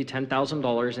going to give you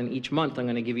 $10,000. And each month I'm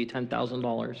going to give you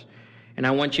 $10,000. And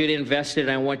I want you to invest it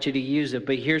and I want you to use it.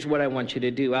 But here's what I want you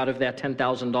to do. Out of that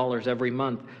 $10,000 every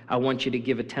month, I want you to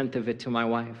give a tenth of it to my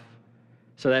wife.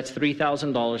 So that's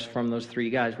 $3,000 from those 3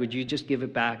 guys. Would you just give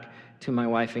it back to my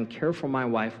wife and care for my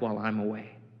wife while I'm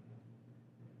away?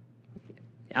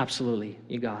 Absolutely.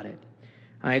 You got it.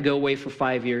 I go away for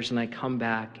 5 years and I come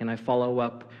back and I follow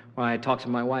up. Well, I talk to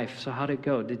my wife. So how'd it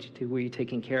go? Were you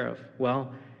taken care of?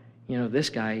 Well, this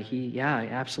guy,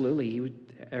 absolutely. He would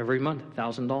every month,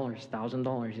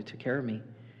 $1,000. He took care of me.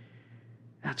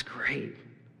 That's great.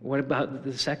 What about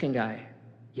the second guy?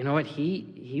 You know what?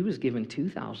 He was given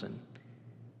 $2,000.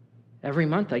 Every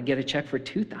month I'd get a check for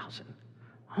 $2,000.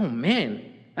 Oh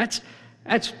man, that's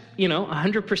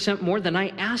 100% more than I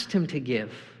asked him to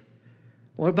give.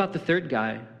 What about the third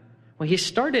guy? Well, he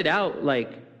started out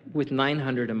with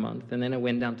 $900 a month, and then it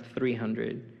went down to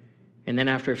 $300. And then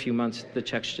after a few months, the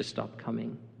checks just stopped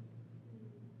coming.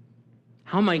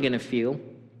 How am I going to feel?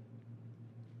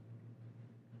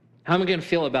 How am I going to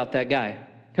feel about that guy?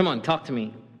 Come on, talk to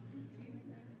me.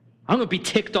 I'm going to be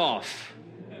ticked off.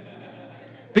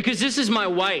 Because this is my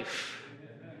wife.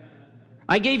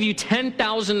 I gave you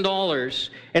 $10,000,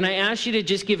 and I asked you to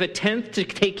just give a tenth to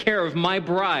take care of my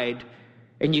bride,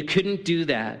 and you couldn't do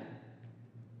that.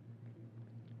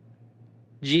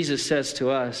 Jesus says to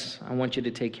us, I want you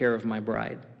to take care of my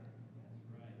bride.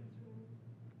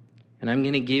 And I'm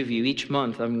going to give you, each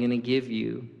month, I'm going to give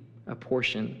you a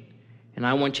portion. And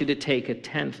I want you to take a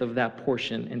tenth of that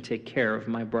portion and take care of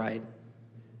my bride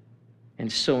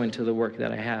and sow into the work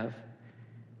that I have.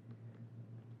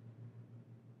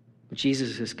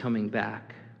 Jesus is coming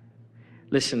back.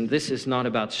 Listen, this is not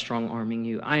about strong-arming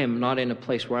you. I am not in a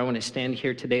place where I want to stand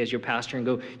here today as your pastor and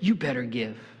go, you better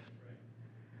give.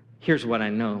 Here's what I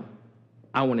know.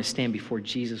 I want to stand before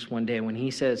Jesus one day when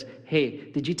he says,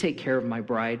 hey, did you take care of my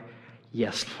bride?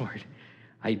 Yes, Lord,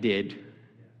 I did.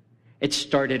 It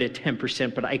started at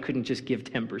 10%, but I couldn't just give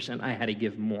 10%. I had to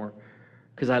give more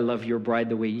because I love your bride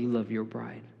the way you love your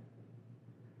bride.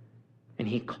 And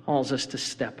he calls us to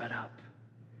step it up,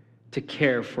 to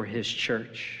care for his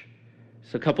church.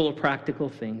 So a couple of practical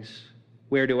things.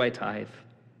 Where do I tithe?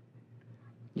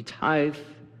 You tithe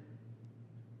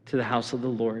to the house of the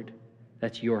Lord.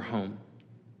 That's your home.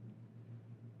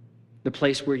 The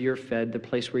place where you're fed, the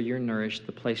place where you're nourished,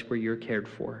 the place where you're cared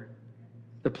for.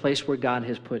 The place where God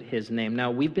has put his name.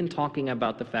 Now, we've been talking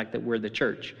about the fact that we're the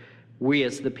church. We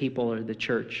as the people are the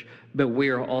church, but we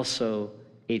are also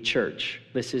a church.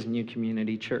 This is New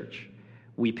Community Church.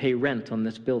 We pay rent on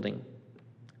this building.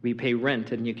 We pay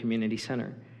rent at New Community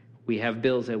Center. We have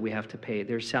bills that we have to pay.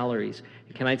 There's salaries.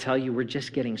 Can I tell you, we're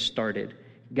just getting started.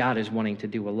 God is wanting to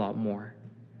do a lot more.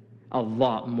 A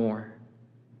lot more.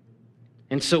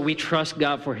 And so we trust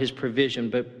God for his provision,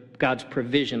 but God's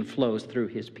provision flows through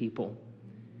his people.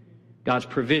 God's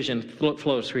provision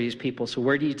flows through his people. So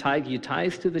where do you tithe? You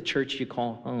tithe to the church you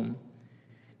call home.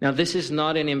 Now, this is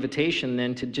not an invitation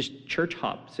then to just church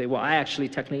hop. Say, well, I actually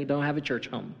technically don't have a church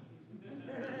home.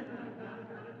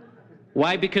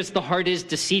 Why? Because the heart is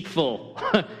deceitful.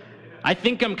 I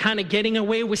think I'm kind of getting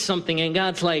away with something, and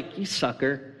God's like, you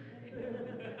sucker.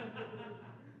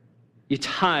 You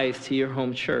tithe to your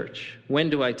home church. When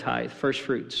do I tithe? First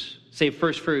fruits. Say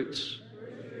first fruits.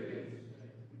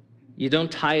 You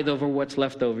don't tithe over what's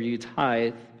left over. You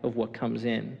tithe of what comes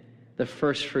in. The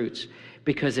first fruits.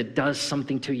 Because it does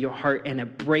something to your heart and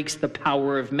it breaks the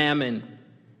power of mammon.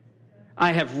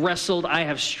 I have wrestled. I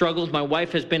have struggled. My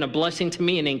wife has been a blessing to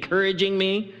me and encouraging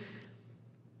me.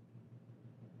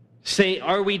 Say,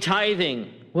 are we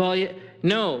tithing? Well,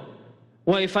 no.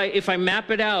 Well, if I map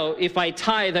it out, if I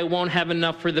tithe, I won't have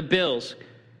enough for the bills.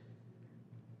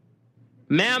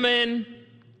 Mammon,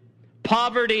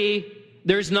 poverty,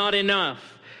 there's not enough.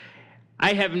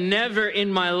 I have never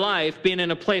in my life been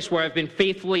in a place where I've been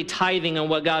faithfully tithing on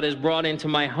what God has brought into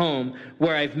my home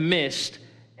where I've missed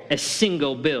a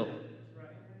single bill.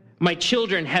 My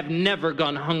children have never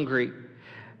gone hungry.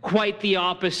 Quite the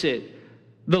opposite.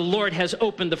 The Lord has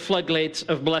opened the floodgates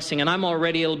of blessing, and I'm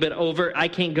already a little bit over. I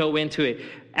can't go into it.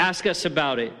 Ask us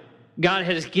about it. God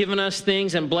has given us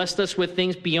things and blessed us with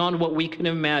things beyond what we could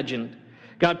have imagined.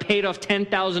 God paid off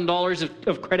 $10,000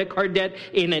 of credit card debt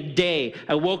in a day.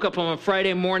 I woke up on a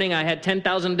Friday morning. I had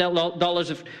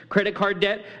 $10,000 of credit card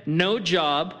debt, no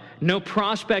job, no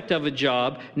prospect of a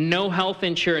job, no health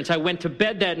insurance. I went to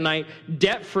bed that night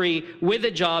debt-free with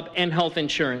a job and health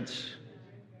insurance.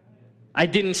 I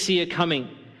didn't see it coming.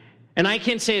 And I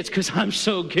can't say it's because I'm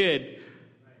so good.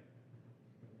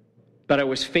 But I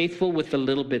was faithful with the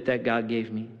little bit that God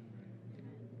gave me.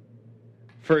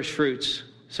 First fruits.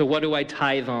 So what do I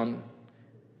tithe on?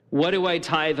 What do I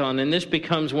tithe on? And this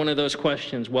becomes one of those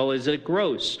questions. Well, is it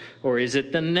gross? Or is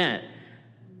it the net?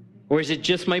 Or is it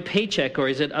just my paycheck? Or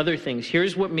is it other things?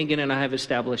 Here's what Megan and I have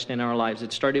established in our lives.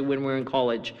 It started when we were in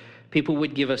college. People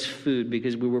would give us food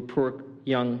because we were poor,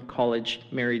 young college,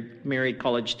 married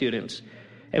college students.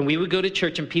 And we would go to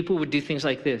church and people would do things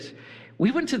like this.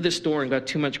 We went to the store and got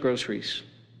too much groceries.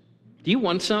 Do you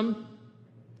want some?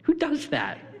 Who does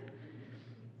that?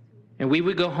 And we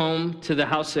would go home to the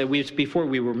house that before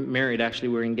we were married, actually,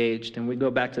 we were engaged. And we'd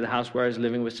go back to the house where I was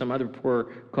living with some other poor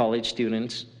college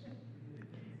students.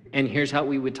 And here's how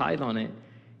we would tithe on it.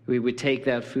 We would take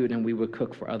that food and we would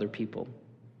cook for other people.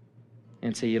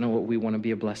 And say, you know what, we want to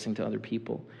be a blessing to other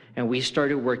people. And we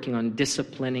started working on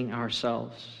disciplining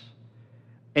ourselves.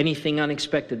 Anything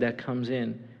unexpected that comes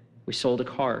in, we sold a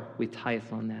car, we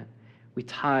tithe on that. We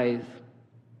tithe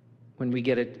when we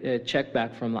get a check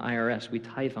back from the IRS, we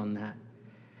tithe on that.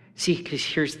 See, because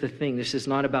here's the thing, this is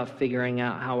not about figuring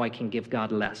out how I can give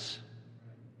God less.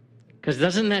 Because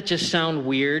doesn't that just sound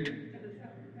weird?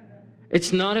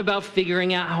 It's not about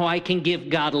figuring out how I can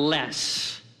give God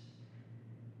less.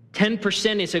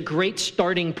 10% is a great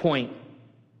starting point.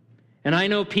 And I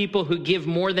know people who give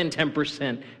more than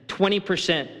 10%,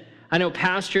 20%. I know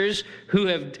pastors who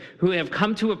have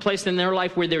come to a place in their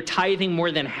life where they're tithing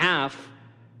more than half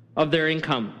of their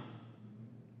income.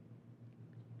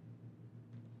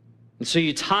 And so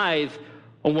you tithe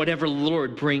on whatever the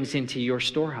Lord brings into your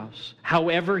storehouse,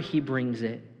 however he brings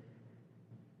it.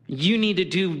 You need to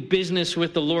do business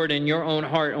with the Lord in your own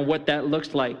heart and what that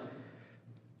looks like.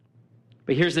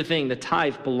 But here's the thing, the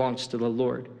tithe belongs to the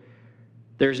Lord.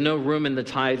 There's no room in the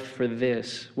tithe for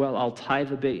this. Well, I'll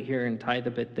tithe a bit here and tithe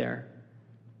a bit there.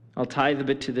 I'll tithe a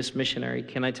bit to this missionary.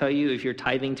 Can I tell you, if you're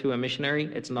tithing to a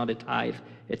missionary, it's not a tithe,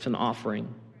 it's an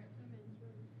offering.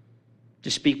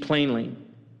 To speak plainly,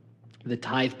 the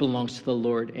tithe belongs to the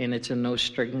Lord, and it's a no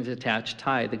strings attached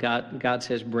tithe. God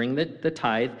says, bring the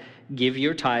tithe, give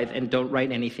your tithe, and don't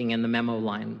write anything in the memo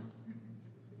line.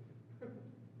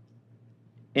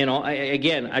 And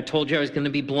I told you I was going to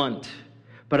be blunt.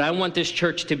 But I want this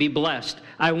church to be blessed.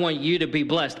 I want you to be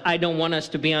blessed. I don't want us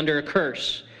to be under a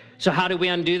curse. So how do we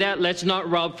undo that? Let's not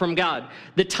rob from God.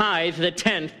 The tithe, the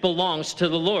tenth, belongs to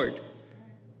the Lord.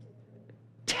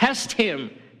 Test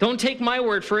him. Don't take my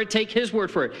word for it. Take his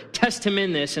word for it. Test him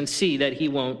in this and see that he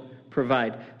won't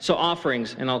provide. So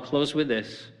offerings, and I'll close with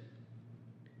this.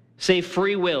 Say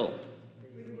free will.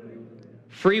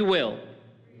 Free will.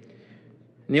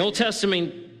 In the Old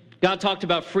Testament, God talked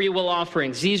about free will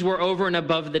offerings. These were over and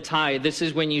above the tithe. This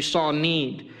is when you saw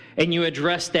need and you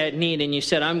addressed that need and you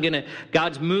said,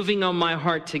 God's moving on my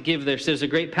heart to give this. There's a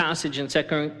great passage in 2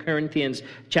 Corinthians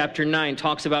chapter 9,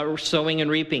 talks about sowing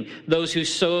and reaping. Those who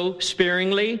sow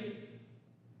sparingly,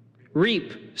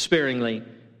 reap sparingly.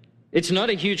 It's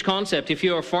not a huge concept. If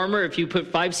you're a farmer, if you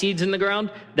put 5 seeds in the ground,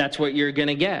 that's what you're going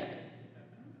to get.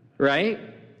 Right?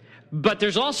 But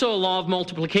there's also a law of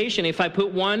multiplication. If I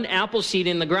put 1 apple seed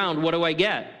in the ground, what do I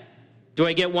get? Do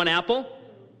I get 1 apple?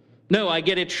 No, I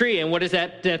get a tree. And what does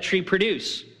that tree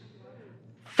produce?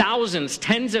 Thousands,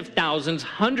 tens of thousands,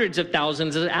 hundreds of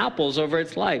thousands of apples over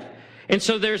its life. And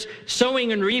so there's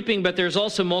sowing and reaping, but there's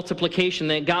also multiplication,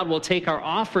 that God will take our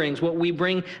offerings, what we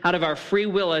bring out of our free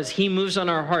will as he moves on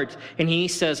our hearts. And he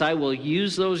says, I will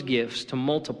use those gifts to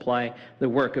multiply the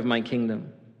work of my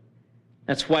kingdom.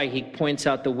 That's why he points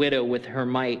out the widow with her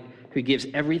mite, who gives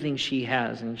everything she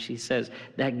has. And she says,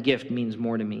 that gift means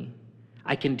more to me.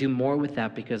 I can do more with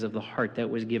that because of the heart that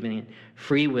was given it.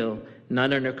 Free will,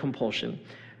 not under compulsion.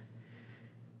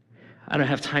 I don't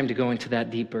have time to go into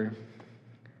that deeper,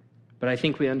 but I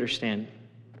think we understand.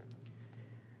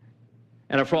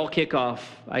 At our fall kickoff,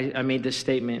 I made this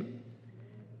statement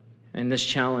and this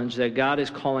challenge that God is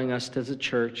calling us as a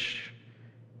church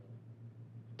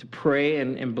to pray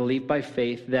and believe by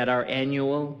faith that our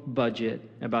annual budget,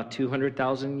 about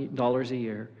 $200,000 a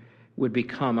year, would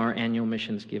become our annual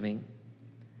missions giving.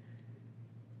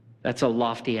 That's a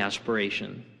lofty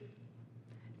aspiration.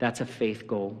 That's a faith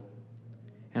goal.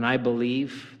 And I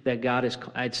believe that God is,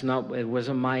 it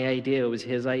wasn't my idea, it was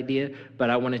his idea,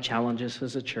 but I want to challenge us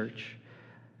as a church.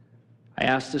 I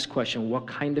asked this question, what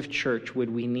kind of church would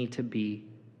we need to be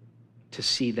to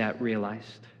see that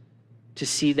realized? To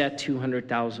see that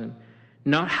 200,000?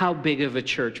 Not how big of a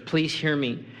church, please hear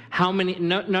me.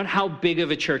 Not how big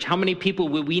of a church. How many people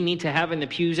would we need to have in the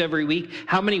pews every week?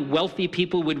 How many wealthy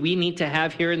people would we need to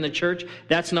have here in the church?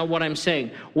 That's not what I'm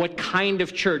saying. What kind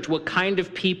of church, what kind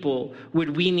of people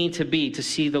would we need to be to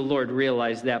see the Lord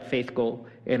realize that faith goal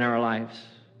in our lives?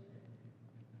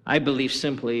 I believe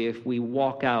simply if we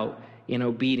walk out in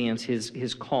obedience,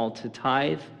 his call to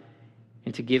tithe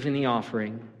and to give in the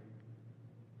offering,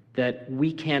 that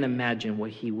we can't imagine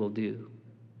what he will do.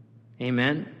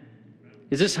 Amen?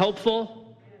 Is this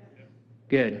helpful?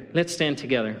 Good. Let's stand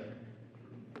together.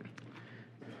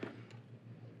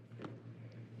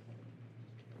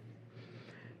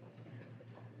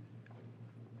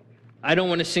 I don't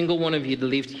want a single one of you to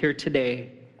leave here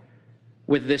today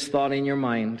with this thought in your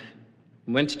mind.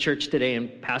 I went to church today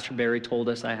and Pastor Barry told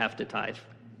us I have to tithe.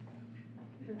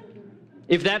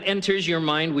 If that enters your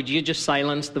mind, would you just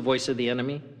silence the voice of the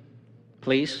enemy?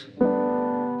 Please?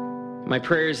 My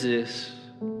prayer is this,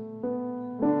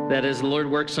 that as the Lord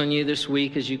works on you this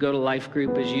week, as you go to life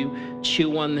group, as you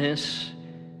chew on this,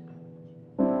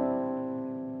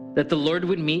 that the Lord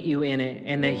would meet you in it,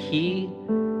 and that He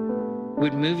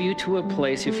would move you to a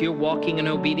place, if you're walking in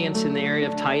obedience in the area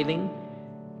of tithing,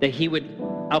 that He would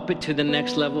up it to the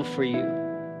next level for you.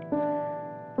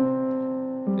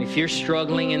 If you're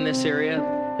struggling in this area,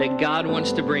 that God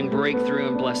wants to bring breakthrough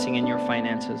and blessing in your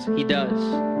finances. He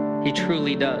does. He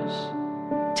truly does.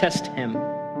 Test Him.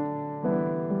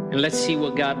 And let's see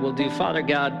what God will do. Father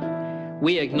God,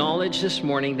 we acknowledge this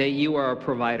morning that You are our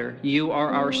provider. You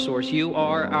are our source. You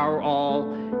are our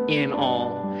all in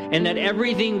all. And that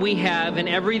everything we have and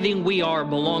everything we are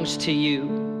belongs to You.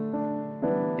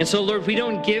 And so, Lord, we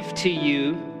don't give to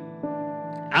You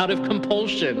out of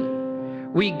compulsion.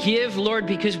 We give, Lord,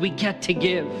 because we get to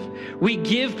give. We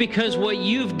give because what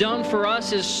You've done for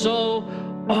us is so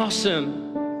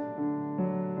awesome.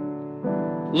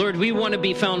 Lord, we want to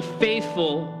be found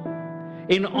faithful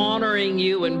in honoring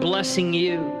You and blessing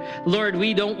You. Lord,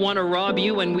 we don't want to rob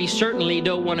You, and we certainly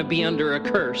don't want to be under a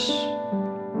curse.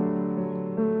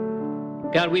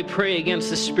 God, we pray against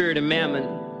the spirit of mammon.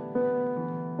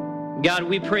 God,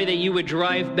 we pray that You would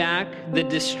drive back the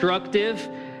destructive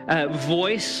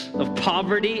voice of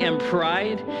poverty and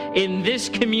pride in this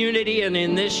community and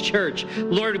in this church.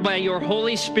 Lord, by Your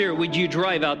Holy Spirit, would You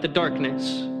drive out the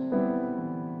darkness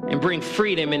and bring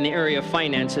freedom in the area of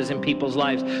finances in people's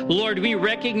lives. Lord, we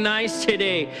recognize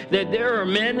today that there are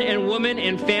men and women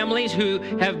and families who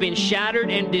have been shattered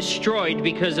and destroyed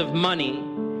because of money.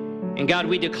 And God,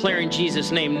 we declare in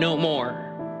Jesus' name, no more.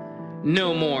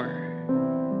 No more.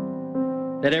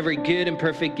 That every good and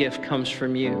perfect gift comes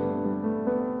from You.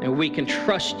 And we can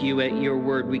trust You at Your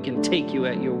word. We can take You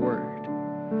at Your word.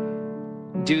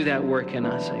 Do that work in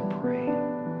us, I pray.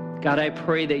 God, I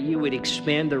pray that You would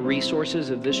expand the resources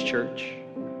of this church,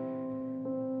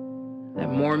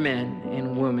 that more men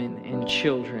and women and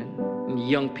children and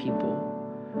young people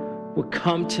would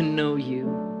come to know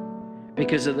You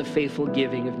because of the faithful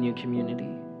giving of New Community,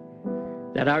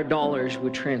 that our dollars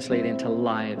would translate into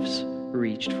lives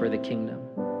reached for the kingdom.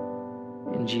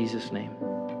 In Jesus' name,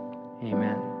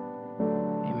 amen.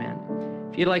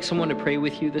 If you'd like someone to pray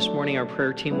with you this morning, our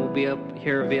prayer team will be up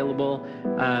here available.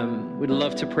 We'd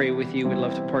love to pray with you. We'd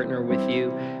love to partner with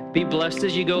you. Be blessed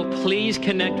as you go. Please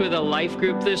connect with a life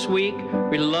group this week.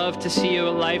 We'd love to see you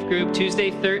at life group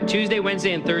Tuesday,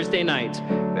 Wednesday, and Thursday nights.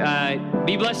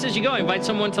 Be blessed as you go. Invite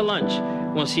someone to lunch.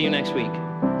 We'll see you next week.